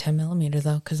want to throw a 10 millimeter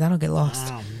though, because that'll get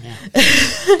lost.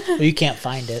 Well, you can't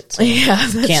find it. So yeah,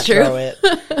 that's you can't true. throw it.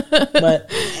 But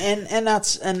and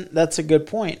that's a good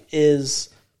point. Is,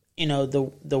 you know,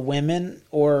 the women,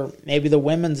 or maybe the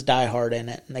women's die hard in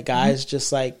it, and the guys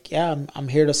just like, yeah, I'm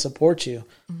here to support you.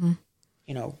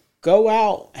 You know, go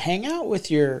out, hang out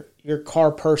with your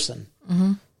car person.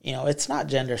 You know, it's not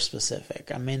gender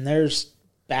specific. I mean, there's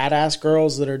badass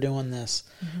girls that are doing this.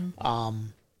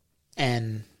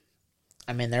 And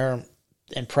I mean, they're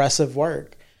impressive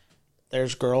work.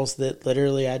 There's girls that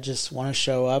literally, I just want to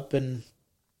show up and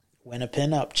win a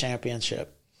pinup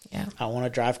championship. Yeah. I want to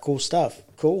drive cool stuff.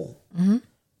 Cool.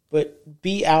 But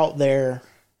be out there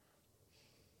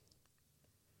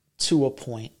to a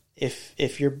point.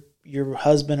 If your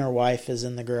husband or wife is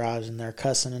in the garage and they're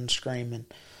cussing and screaming,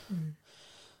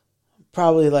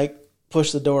 probably like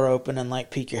push the door open and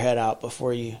like peek your head out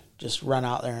before you just run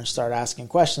out there and start asking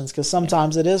questions, because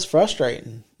sometimes it is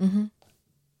frustrating.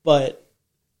 But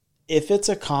if it's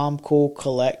a calm, cool,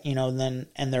 collect, you know, then,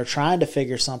 and they're trying to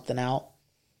figure something out,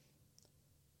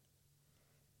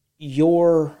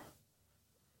 your,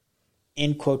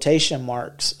 in quotation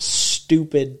marks,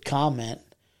 stupid comment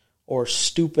or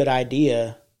stupid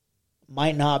idea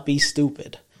might not be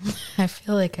stupid. I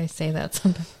feel like I say that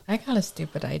sometimes. I got a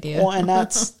stupid idea. Well, and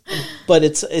that's, but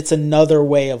it's another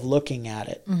way of looking at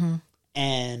it.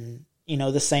 And, you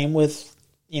know, the same with,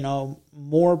 you know,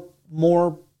 more,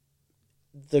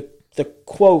 the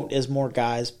quote is more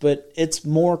guys, but it's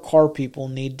more car people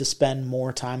need to spend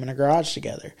more time in a garage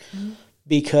together,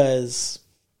 because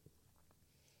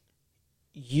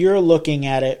you're looking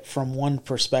at it from one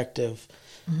perspective.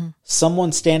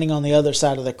 Someone standing on the other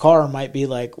side of the car might be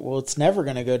like, well, it's never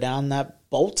going to go down. That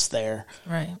bolt's there.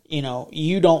 Right. You know,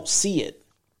 you don't see it.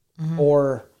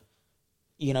 Or,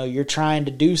 you know, you're trying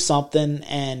to do something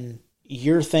and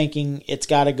you're thinking it's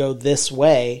got to go this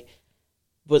way,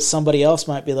 but somebody else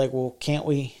might be like, well, can't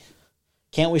we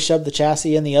shove the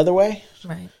chassis in the other way?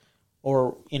 Right.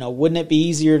 Or, you know, wouldn't it be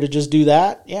easier to just do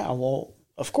that? Yeah, well,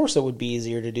 of course it would be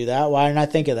easier to do that. Why didn't I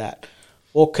think of that?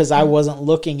 Well, because I wasn't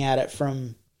looking at it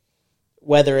from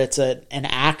whether it's an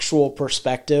actual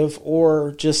perspective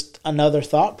or just another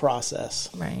thought process.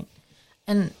 Right.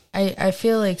 And I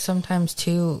feel like sometimes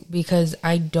too, because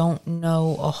I don't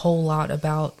know a whole lot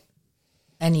about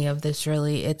any of this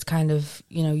really, it's kind of,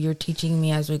 you know, you're teaching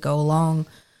me as we go along,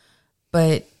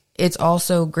 but it's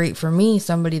also great for me,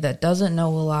 somebody that doesn't know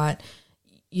a lot.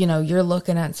 You know, you're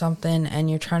looking at something and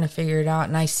you're trying to figure it out,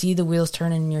 and I see the wheels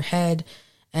turning in your head,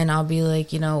 and I'll be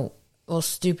like, you know, well,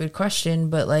 stupid question,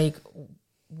 but like,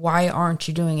 why aren't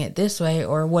you doing it this way?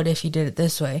 Or what if you did it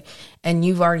this way? And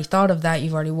you've already thought of that.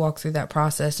 You've already walked through that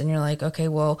process, and you're like, okay,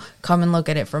 well, come and look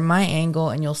at it from my angle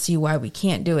and you'll see why we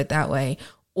can't do it that way.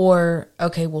 Or,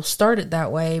 okay, we'll start it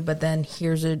that way, but then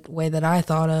here's a way that I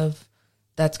thought of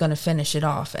that's going to finish it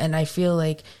off. And I feel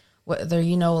like whether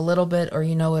you know a little bit or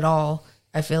you know it all,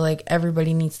 I feel like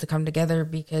everybody needs to come together,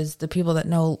 because the people that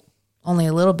know only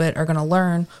a little bit are going to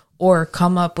learn or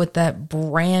come up with that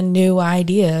brand new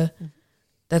idea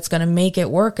that's going to make it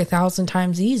work 1,000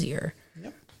 times easier.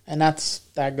 Yep. And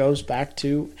that goes back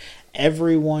to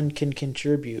everyone can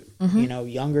contribute, you know,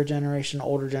 younger generation,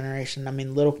 older generation. I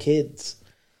mean, little kids,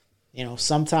 you know,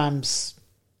 sometimes,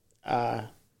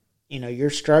 you know, you're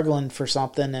struggling for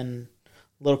something and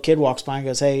a little kid walks by and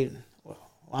goes, hey,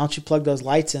 why don't you plug those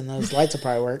lights in? Those lights will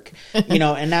probably work, you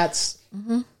know, and that's,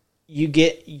 you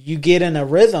get in a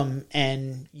rhythm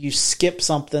and you skip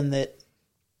something that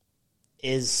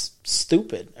is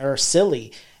stupid or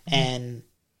silly, and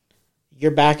you're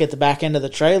back at the back end of the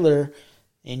trailer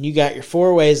and you got your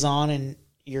four ways on and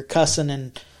you're cussing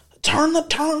and turn,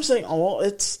 saying, oh, well,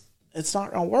 it's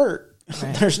not going to work.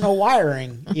 Right. There's no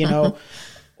wiring,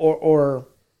 or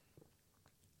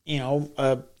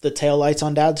the taillights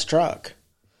on Dad's truck.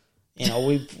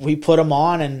 We put them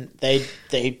on and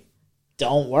they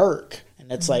don't work.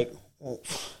 And it's like,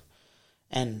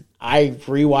 and I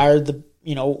rewired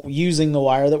using the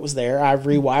wire that was there, I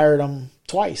rewired them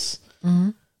twice. Mm-hmm.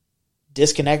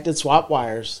 Disconnected, swap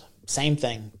wires, same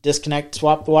thing. Disconnect,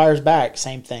 swap the wires back,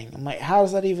 same thing. I'm like, how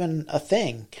is that even a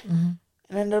thing? Mm-hmm. And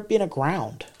it ended up being a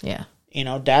ground. Yeah.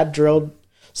 Dad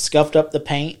scuffed up the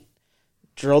paint,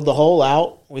 drilled the hole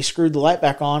out, we screwed the light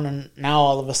back on, and now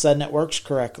all of a sudden it works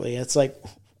correctly. It's like,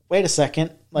 wait a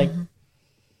second.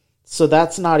 So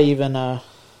that's not even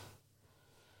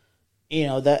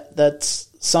that's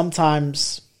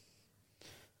sometimes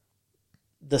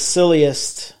the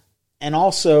silliest. And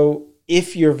also,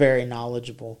 if you're very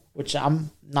knowledgeable, which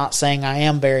I'm not saying I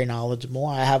am very knowledgeable,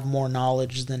 I have more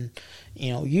knowledge than,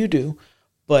 you do,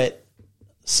 but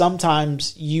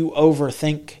sometimes you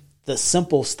overthink the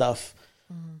simple stuff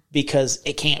because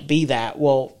it can't be that.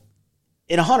 Well,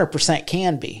 it 100%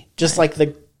 can be, just like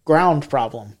the ground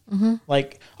problem. Mm-hmm.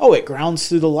 Like, it grounds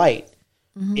through the light.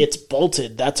 Mm-hmm. It's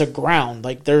bolted. That's a ground.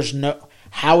 Like,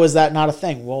 how is that not a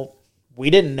thing? Well, we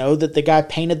didn't know that the guy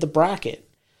painted the bracket.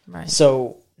 Right.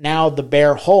 So now the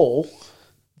bare hole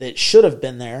that should have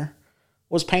been there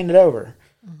was painted over.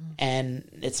 Mm-hmm. And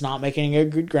it's not making a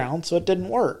good ground, so it didn't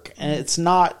work. And it's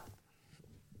not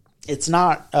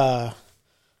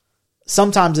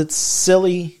sometimes it's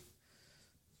silly,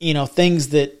 things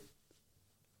that,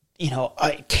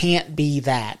 it can't be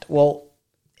that. Well,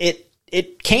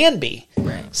 it can be.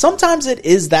 Right. Sometimes it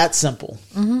is that simple.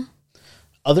 Mm-hmm.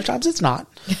 Other times it's not.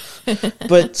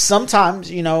 But sometimes,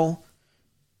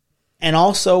 and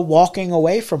also walking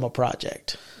away from a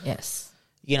project. Yes.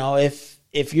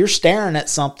 If you're staring at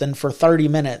something for 30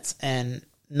 minutes and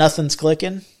nothing's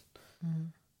clicking,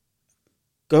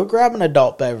 go grab an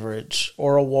adult beverage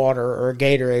or a water or a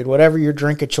Gatorade, whatever your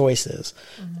drink of choice is,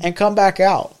 and come back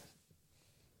out.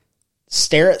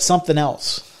 Stare at something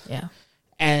else. Yeah.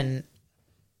 And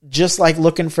just like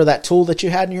looking for that tool that you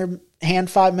had in your hand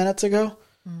 5 minutes ago,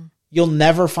 you'll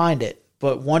never find it.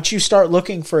 But once you start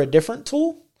looking for a different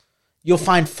tool, you'll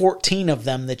find 14 of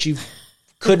them that you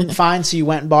couldn't find, so you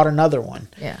went and bought another one.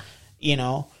 Yeah.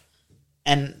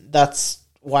 And that's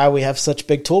why we have such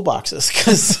big toolboxes,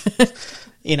 because,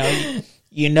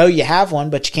 you have one,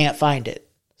 but you can't find it.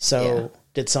 So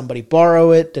Did somebody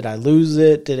borrow it? Did I lose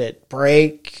it? Did it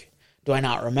break? Do I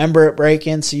not remember it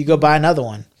breaking? So you go buy another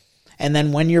one. And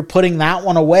then when you're putting that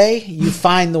one away, you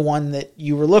find the one that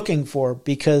you were looking for,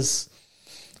 because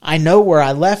I know where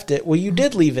I left it. Well, you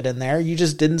did leave it in there. You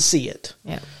just didn't see it.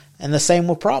 Yeah. And the same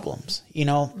with problems.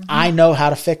 I know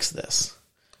how to fix this.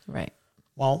 Right.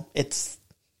 Well, it's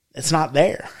not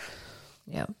there.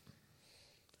 Yep.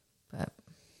 But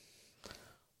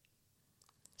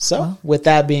so, with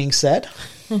that being said,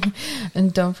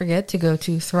 and don't forget to go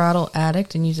to Throttle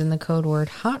Addict and using the code word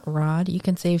Hot Rod, you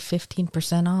can save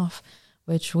 15% off,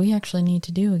 which we actually need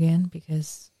to do again,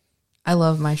 because I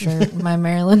love my shirt, my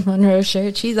Marilyn Monroe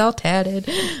shirt. She's all tatted.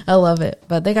 I love it.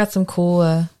 But they got some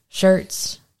cool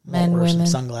shirts, men, women,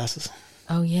 sunglasses.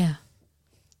 Oh yeah.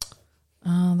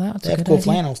 Oh, that's they a have good cool idea.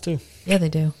 flannels too. Yeah, they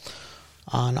do.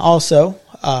 And also,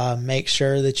 make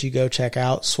sure that you go check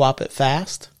out Swap It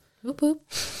Fast. Whoop, whoop.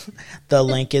 The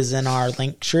link is in our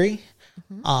link tree.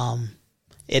 Mm-hmm.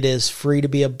 It is free to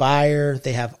be a buyer.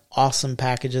 They have awesome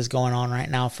packages going on right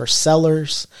now for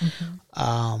sellers.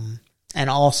 Mm-hmm. And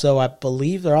also, I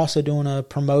believe they're also doing a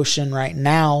promotion right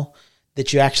now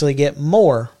that you actually get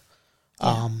more.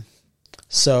 Yeah.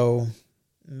 So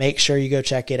make sure you go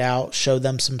check it out. Show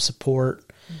them some support.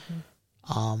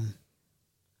 Mm-hmm.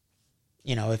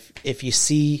 If you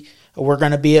see, we're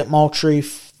going to be at Moultrie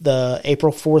the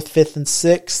April 4th, 5th, and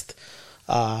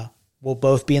 6th. We'll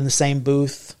both be in the same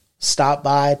booth. Stop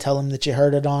by, tell them that you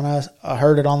heard it on us.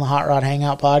 Heard it on the Hot Rod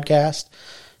Hangout podcast.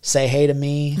 Say hey to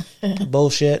me.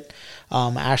 Bullshit.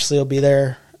 Ashley will be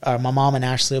there. My mom and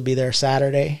Ashley will be there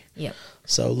Saturday. Yep.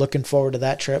 So looking forward to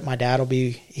that trip. My dad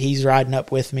he's riding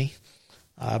up with me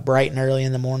bright and early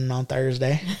in the morning on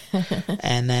Thursday.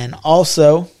 And then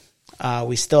also,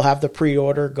 we still have the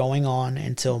pre-order going on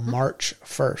until March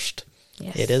 1st.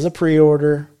 Yes. It is a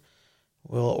pre-order.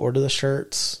 We'll order the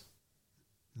shirts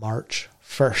March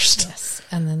 1st. Yes.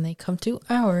 And then they come to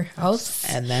our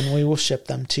house. And then we will ship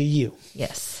them to you.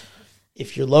 Yes.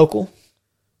 If you're local,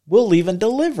 we'll even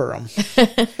deliver them.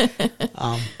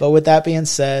 But with that being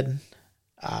said,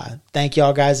 thank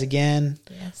y'all guys again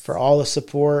for all the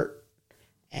support.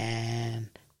 And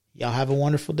y'all have a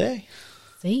wonderful day.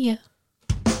 See ya.